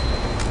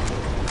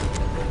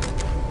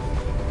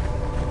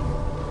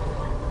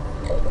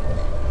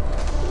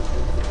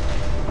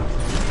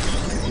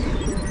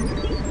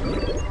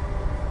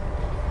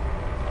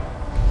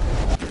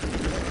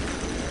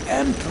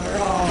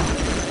 Emperor,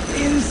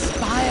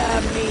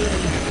 inspire me.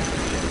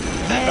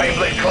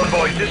 Beyblade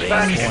convoy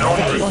dispatched en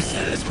route.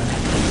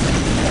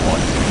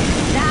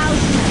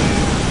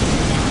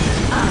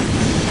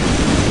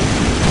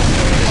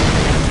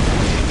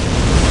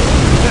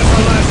 That's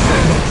the last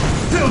signal.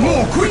 Build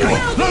more quickly.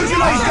 Load your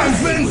laser guns,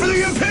 men, for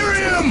the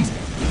Imperium.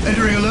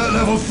 Entering alert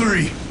level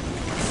 3.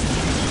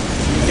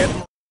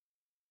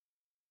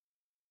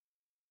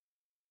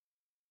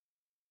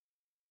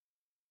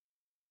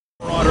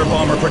 Marauder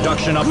bomber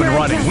production up and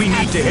running. We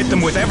need to hit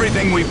them with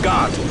everything we've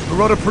got.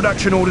 Marauder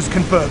production orders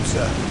confirmed,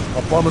 sir.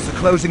 Our bombers are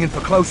closing in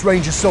for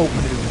close-range assault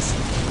maneuvers.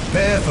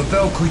 Prepare for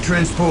Valkyrie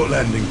transport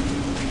landing.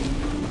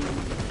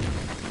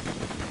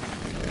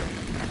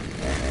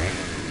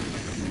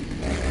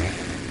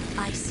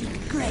 I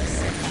seek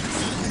grace.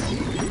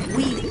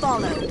 We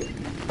follow.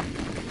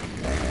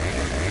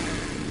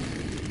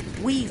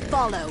 We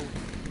follow.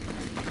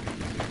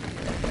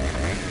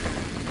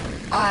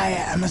 I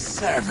am a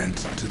servant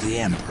to the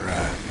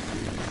Emperor.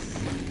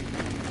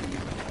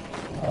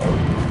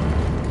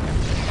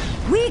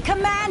 We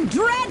command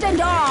dread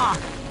and awe!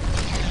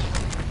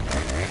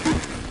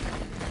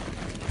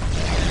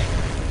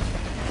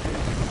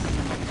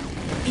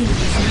 In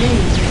his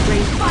name, we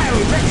bring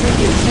fiery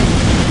retribution.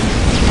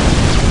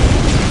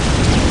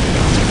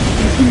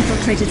 An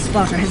infiltrated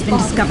spotter has been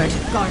discovered.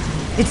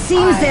 It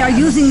seems they are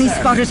using these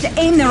spotters to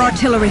aim their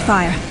artillery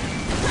fire.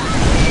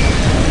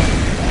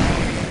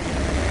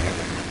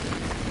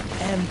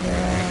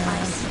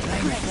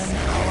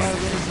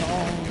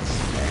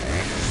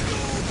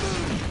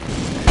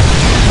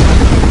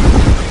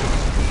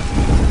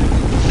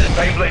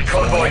 Beyblade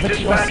convoy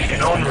dispatched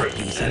and en route.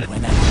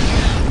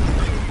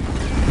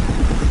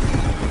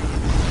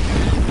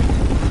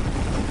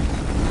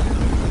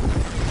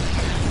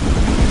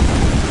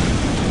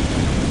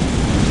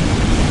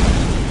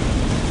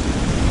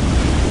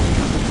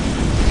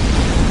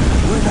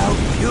 Without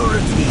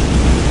purity,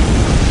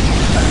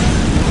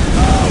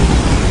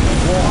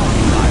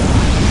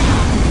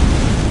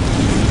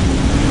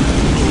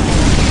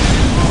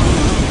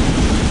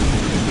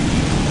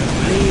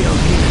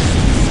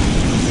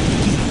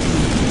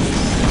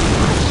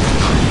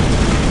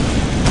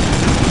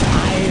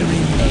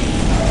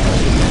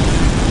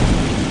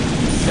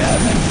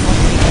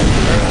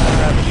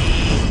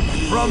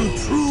 from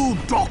true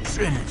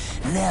doctrine,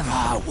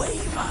 never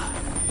waver.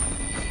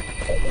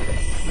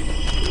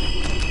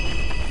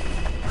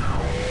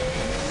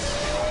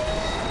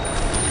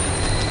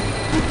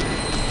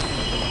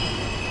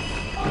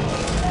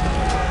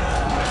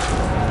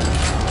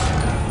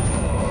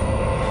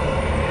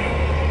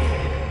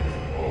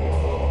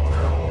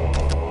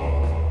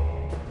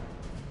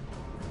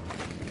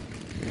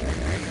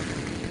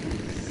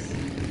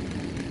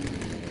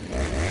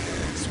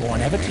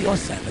 Sworn ever to your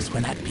service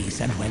when at peace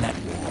and when at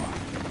war.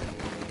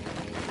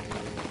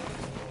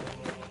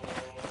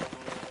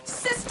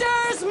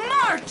 Sisters,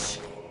 march!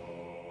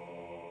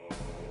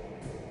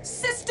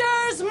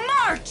 Sisters,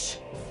 march!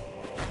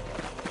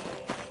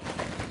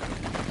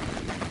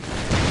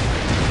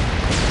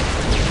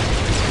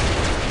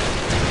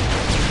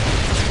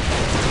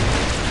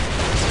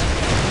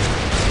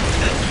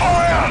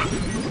 Fire!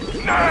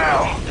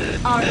 Now!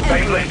 Our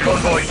Beyblade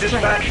convoy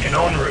dispatched and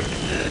en route.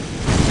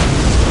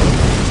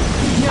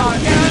 Our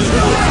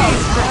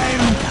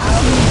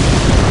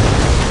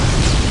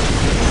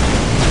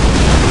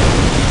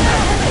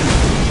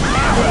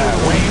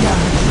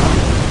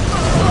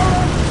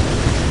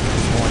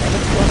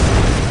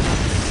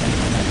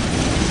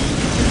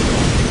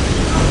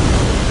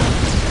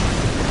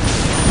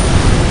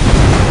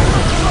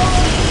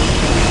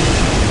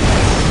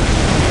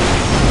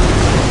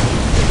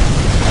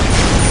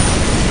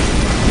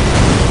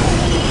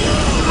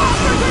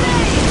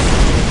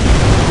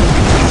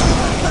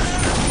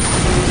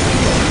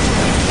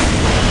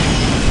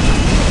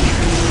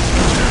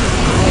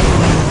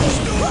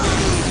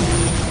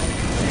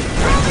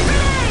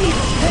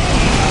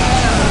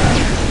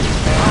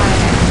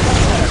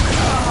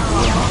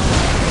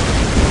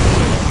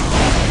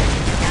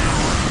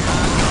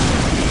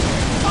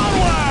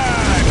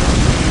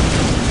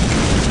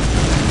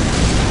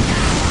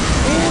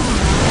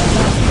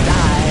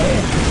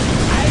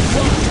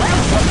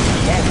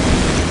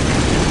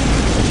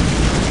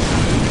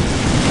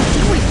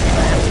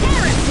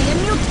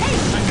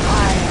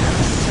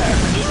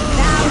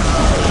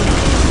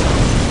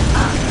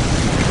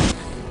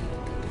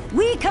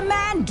We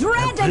command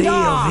dread The and plea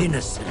awe! of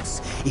innocence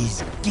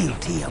is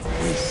guilty of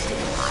wasting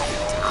my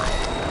time.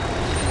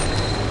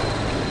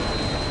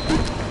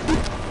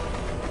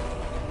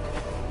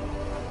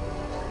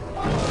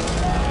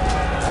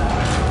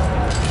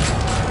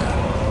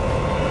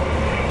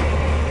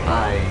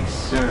 I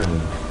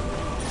serve.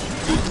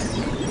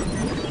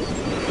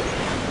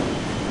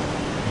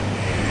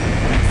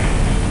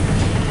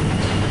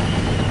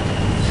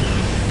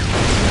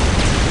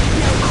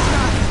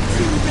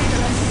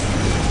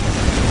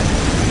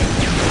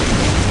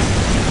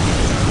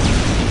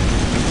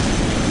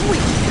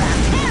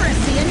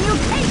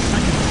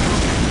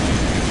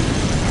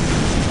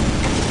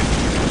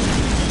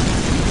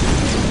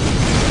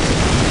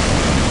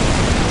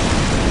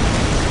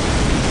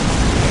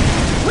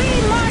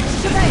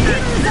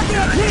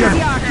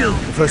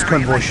 First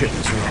convoy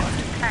shipment's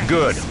arrived.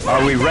 Good.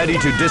 Are we ready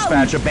to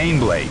dispatch a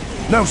Baneblade?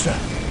 No, sir.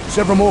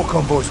 Several more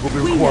convoys will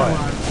be We know required.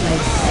 our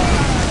place.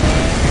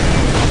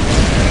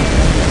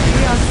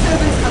 We are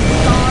servants of the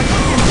God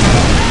and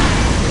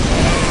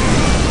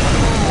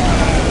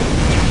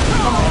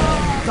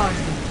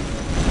Guardian.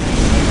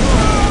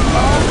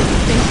 All the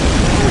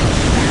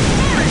things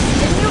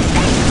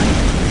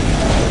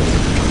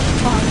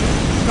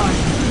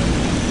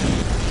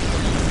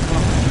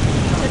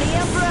To the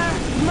Emperor,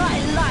 my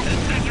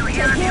life. Did you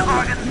hear the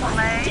organs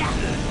play?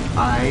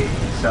 I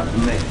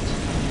submit.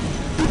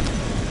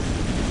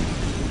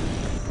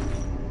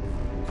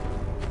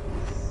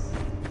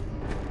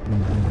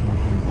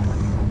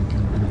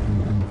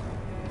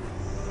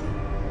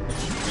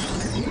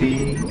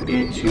 Be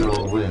it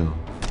your will.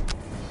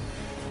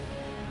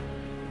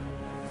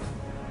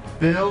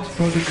 Build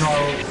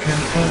protocol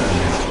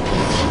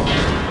confirmed.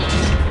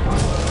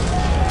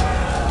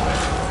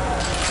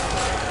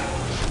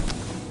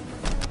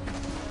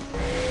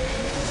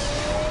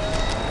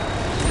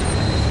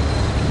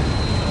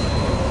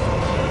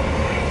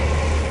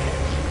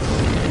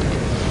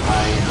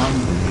 I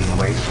humbly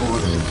await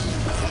orders.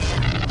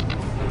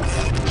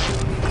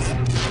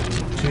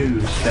 To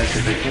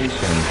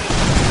specifications.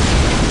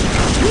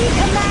 We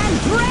command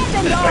dread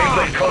and awe.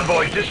 Baneblade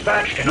convoy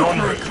dispatched in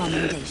en route.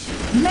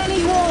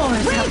 Many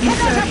wars We have you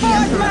cannot served the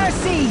afford Emperor.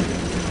 mercy.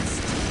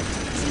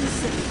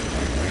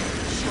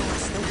 Show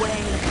us the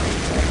way.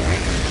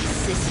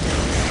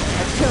 Sisters,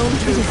 attuned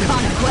to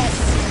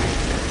conquest.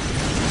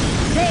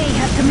 They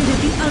have committed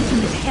the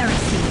ultimate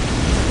heresy.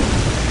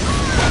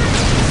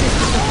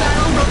 The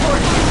battle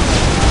reporting.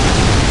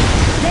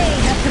 They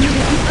have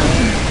committed the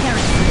ultimate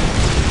heresy.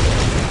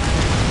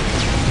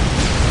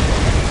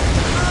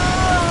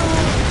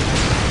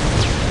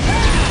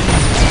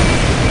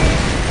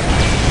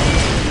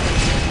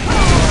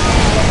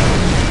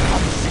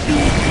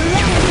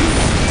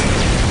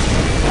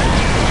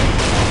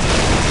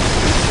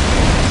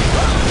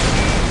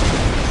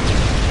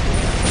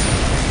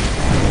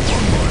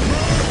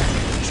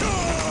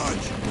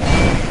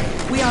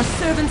 We are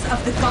servants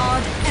of the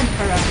God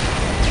Emperor.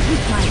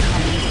 With my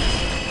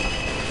commendation.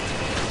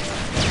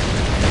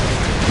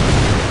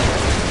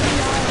 We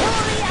are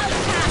holy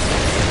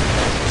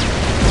outcasts.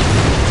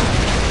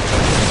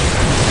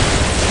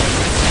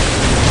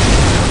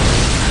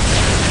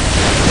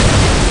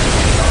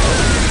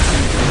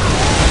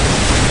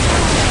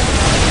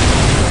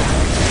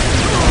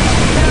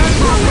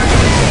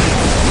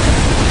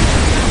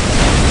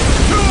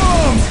 To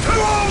arms! To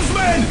arms,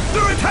 men!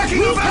 They're attacking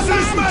the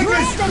Basilisk command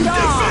Magnus! dread and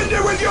awe. Defend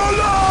it with your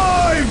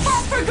lives!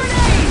 For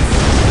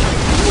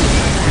grenades!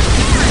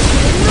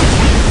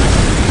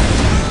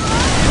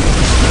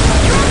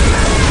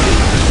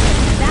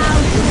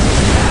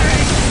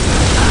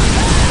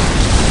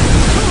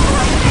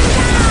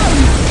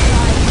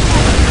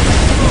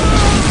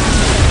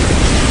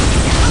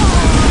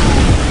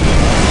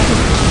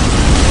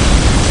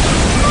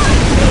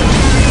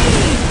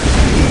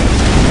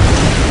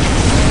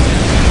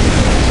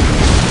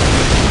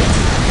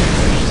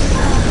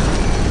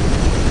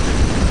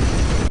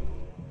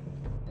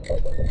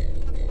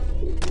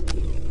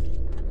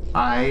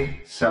 I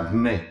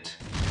submit.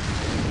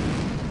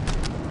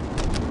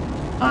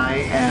 I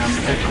am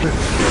equipped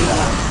for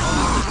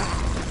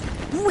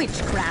that.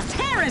 Witchcraft,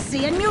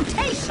 heresy, and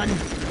mutation.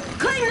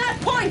 Claim that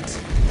point!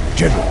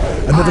 General,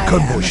 another I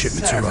convoy am a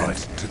shipment's servant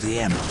arrived. to the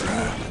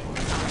Emperor.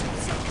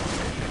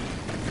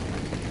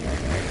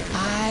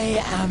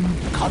 I am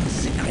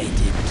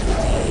consecrated to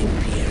the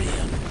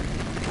Imperium.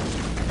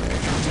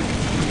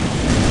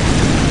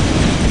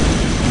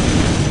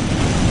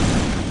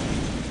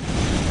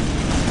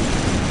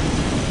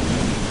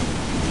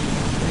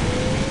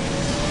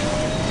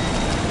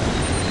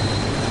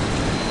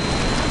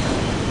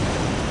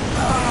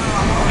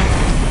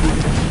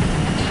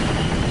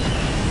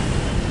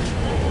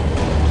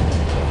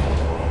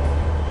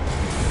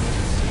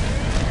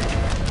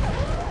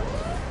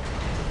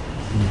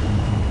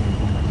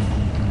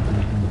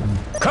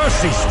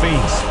 Curse these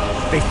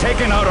fiends! They've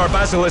taken out our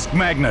Basilisk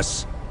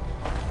Magnus!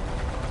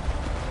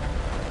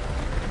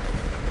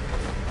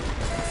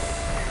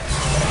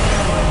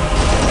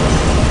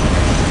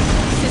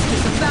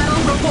 Sisters of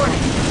battle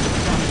reporting.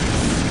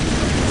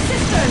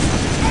 Sisters,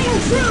 aim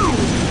true!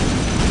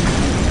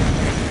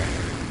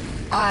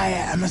 I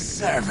am a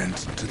servant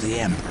to the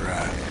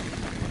Emperor.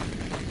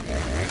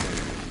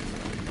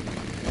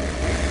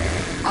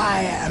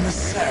 I am a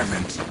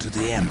servant to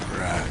the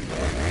Emperor.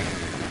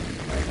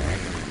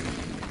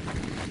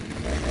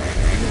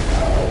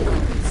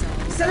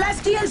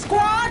 Celestian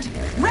squad,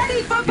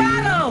 ready for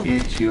battle! Be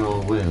it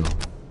your will.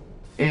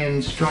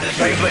 Instructions.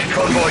 Baneblade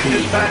convoy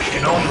dispatched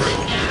in en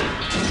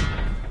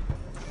route.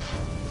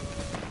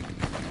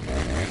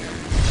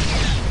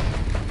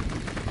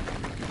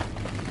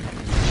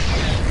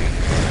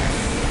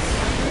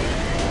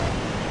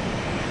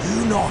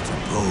 Do not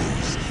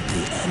oppose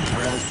the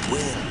Emperor's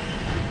will.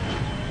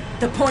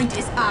 The point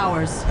is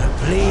ours. A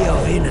plea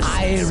of innocence.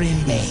 I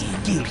remain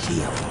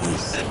guilty of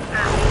this. This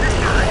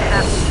turret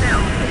has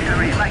still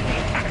victory like the...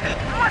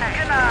 What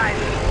can I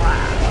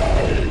blast?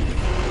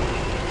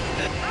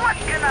 What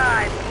can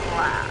I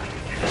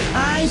blast?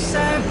 I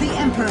serve the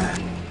Emperor.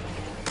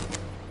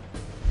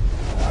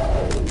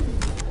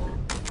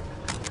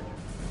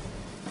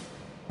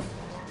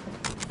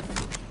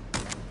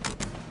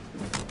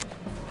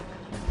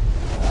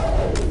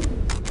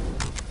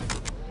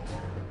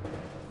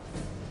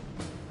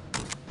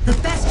 The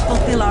best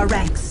fulfill our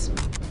ranks.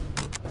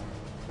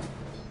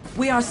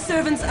 We are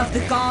servants of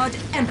the God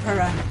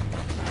Emperor.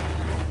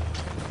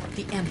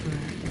 The Emperor,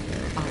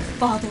 our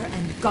father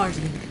and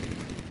guardian.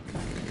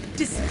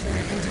 Discipline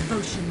and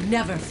devotion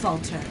never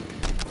falter.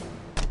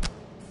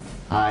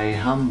 I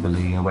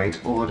humbly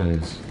await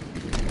orders.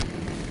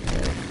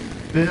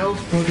 Build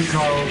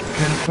protocol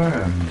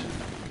confirmed.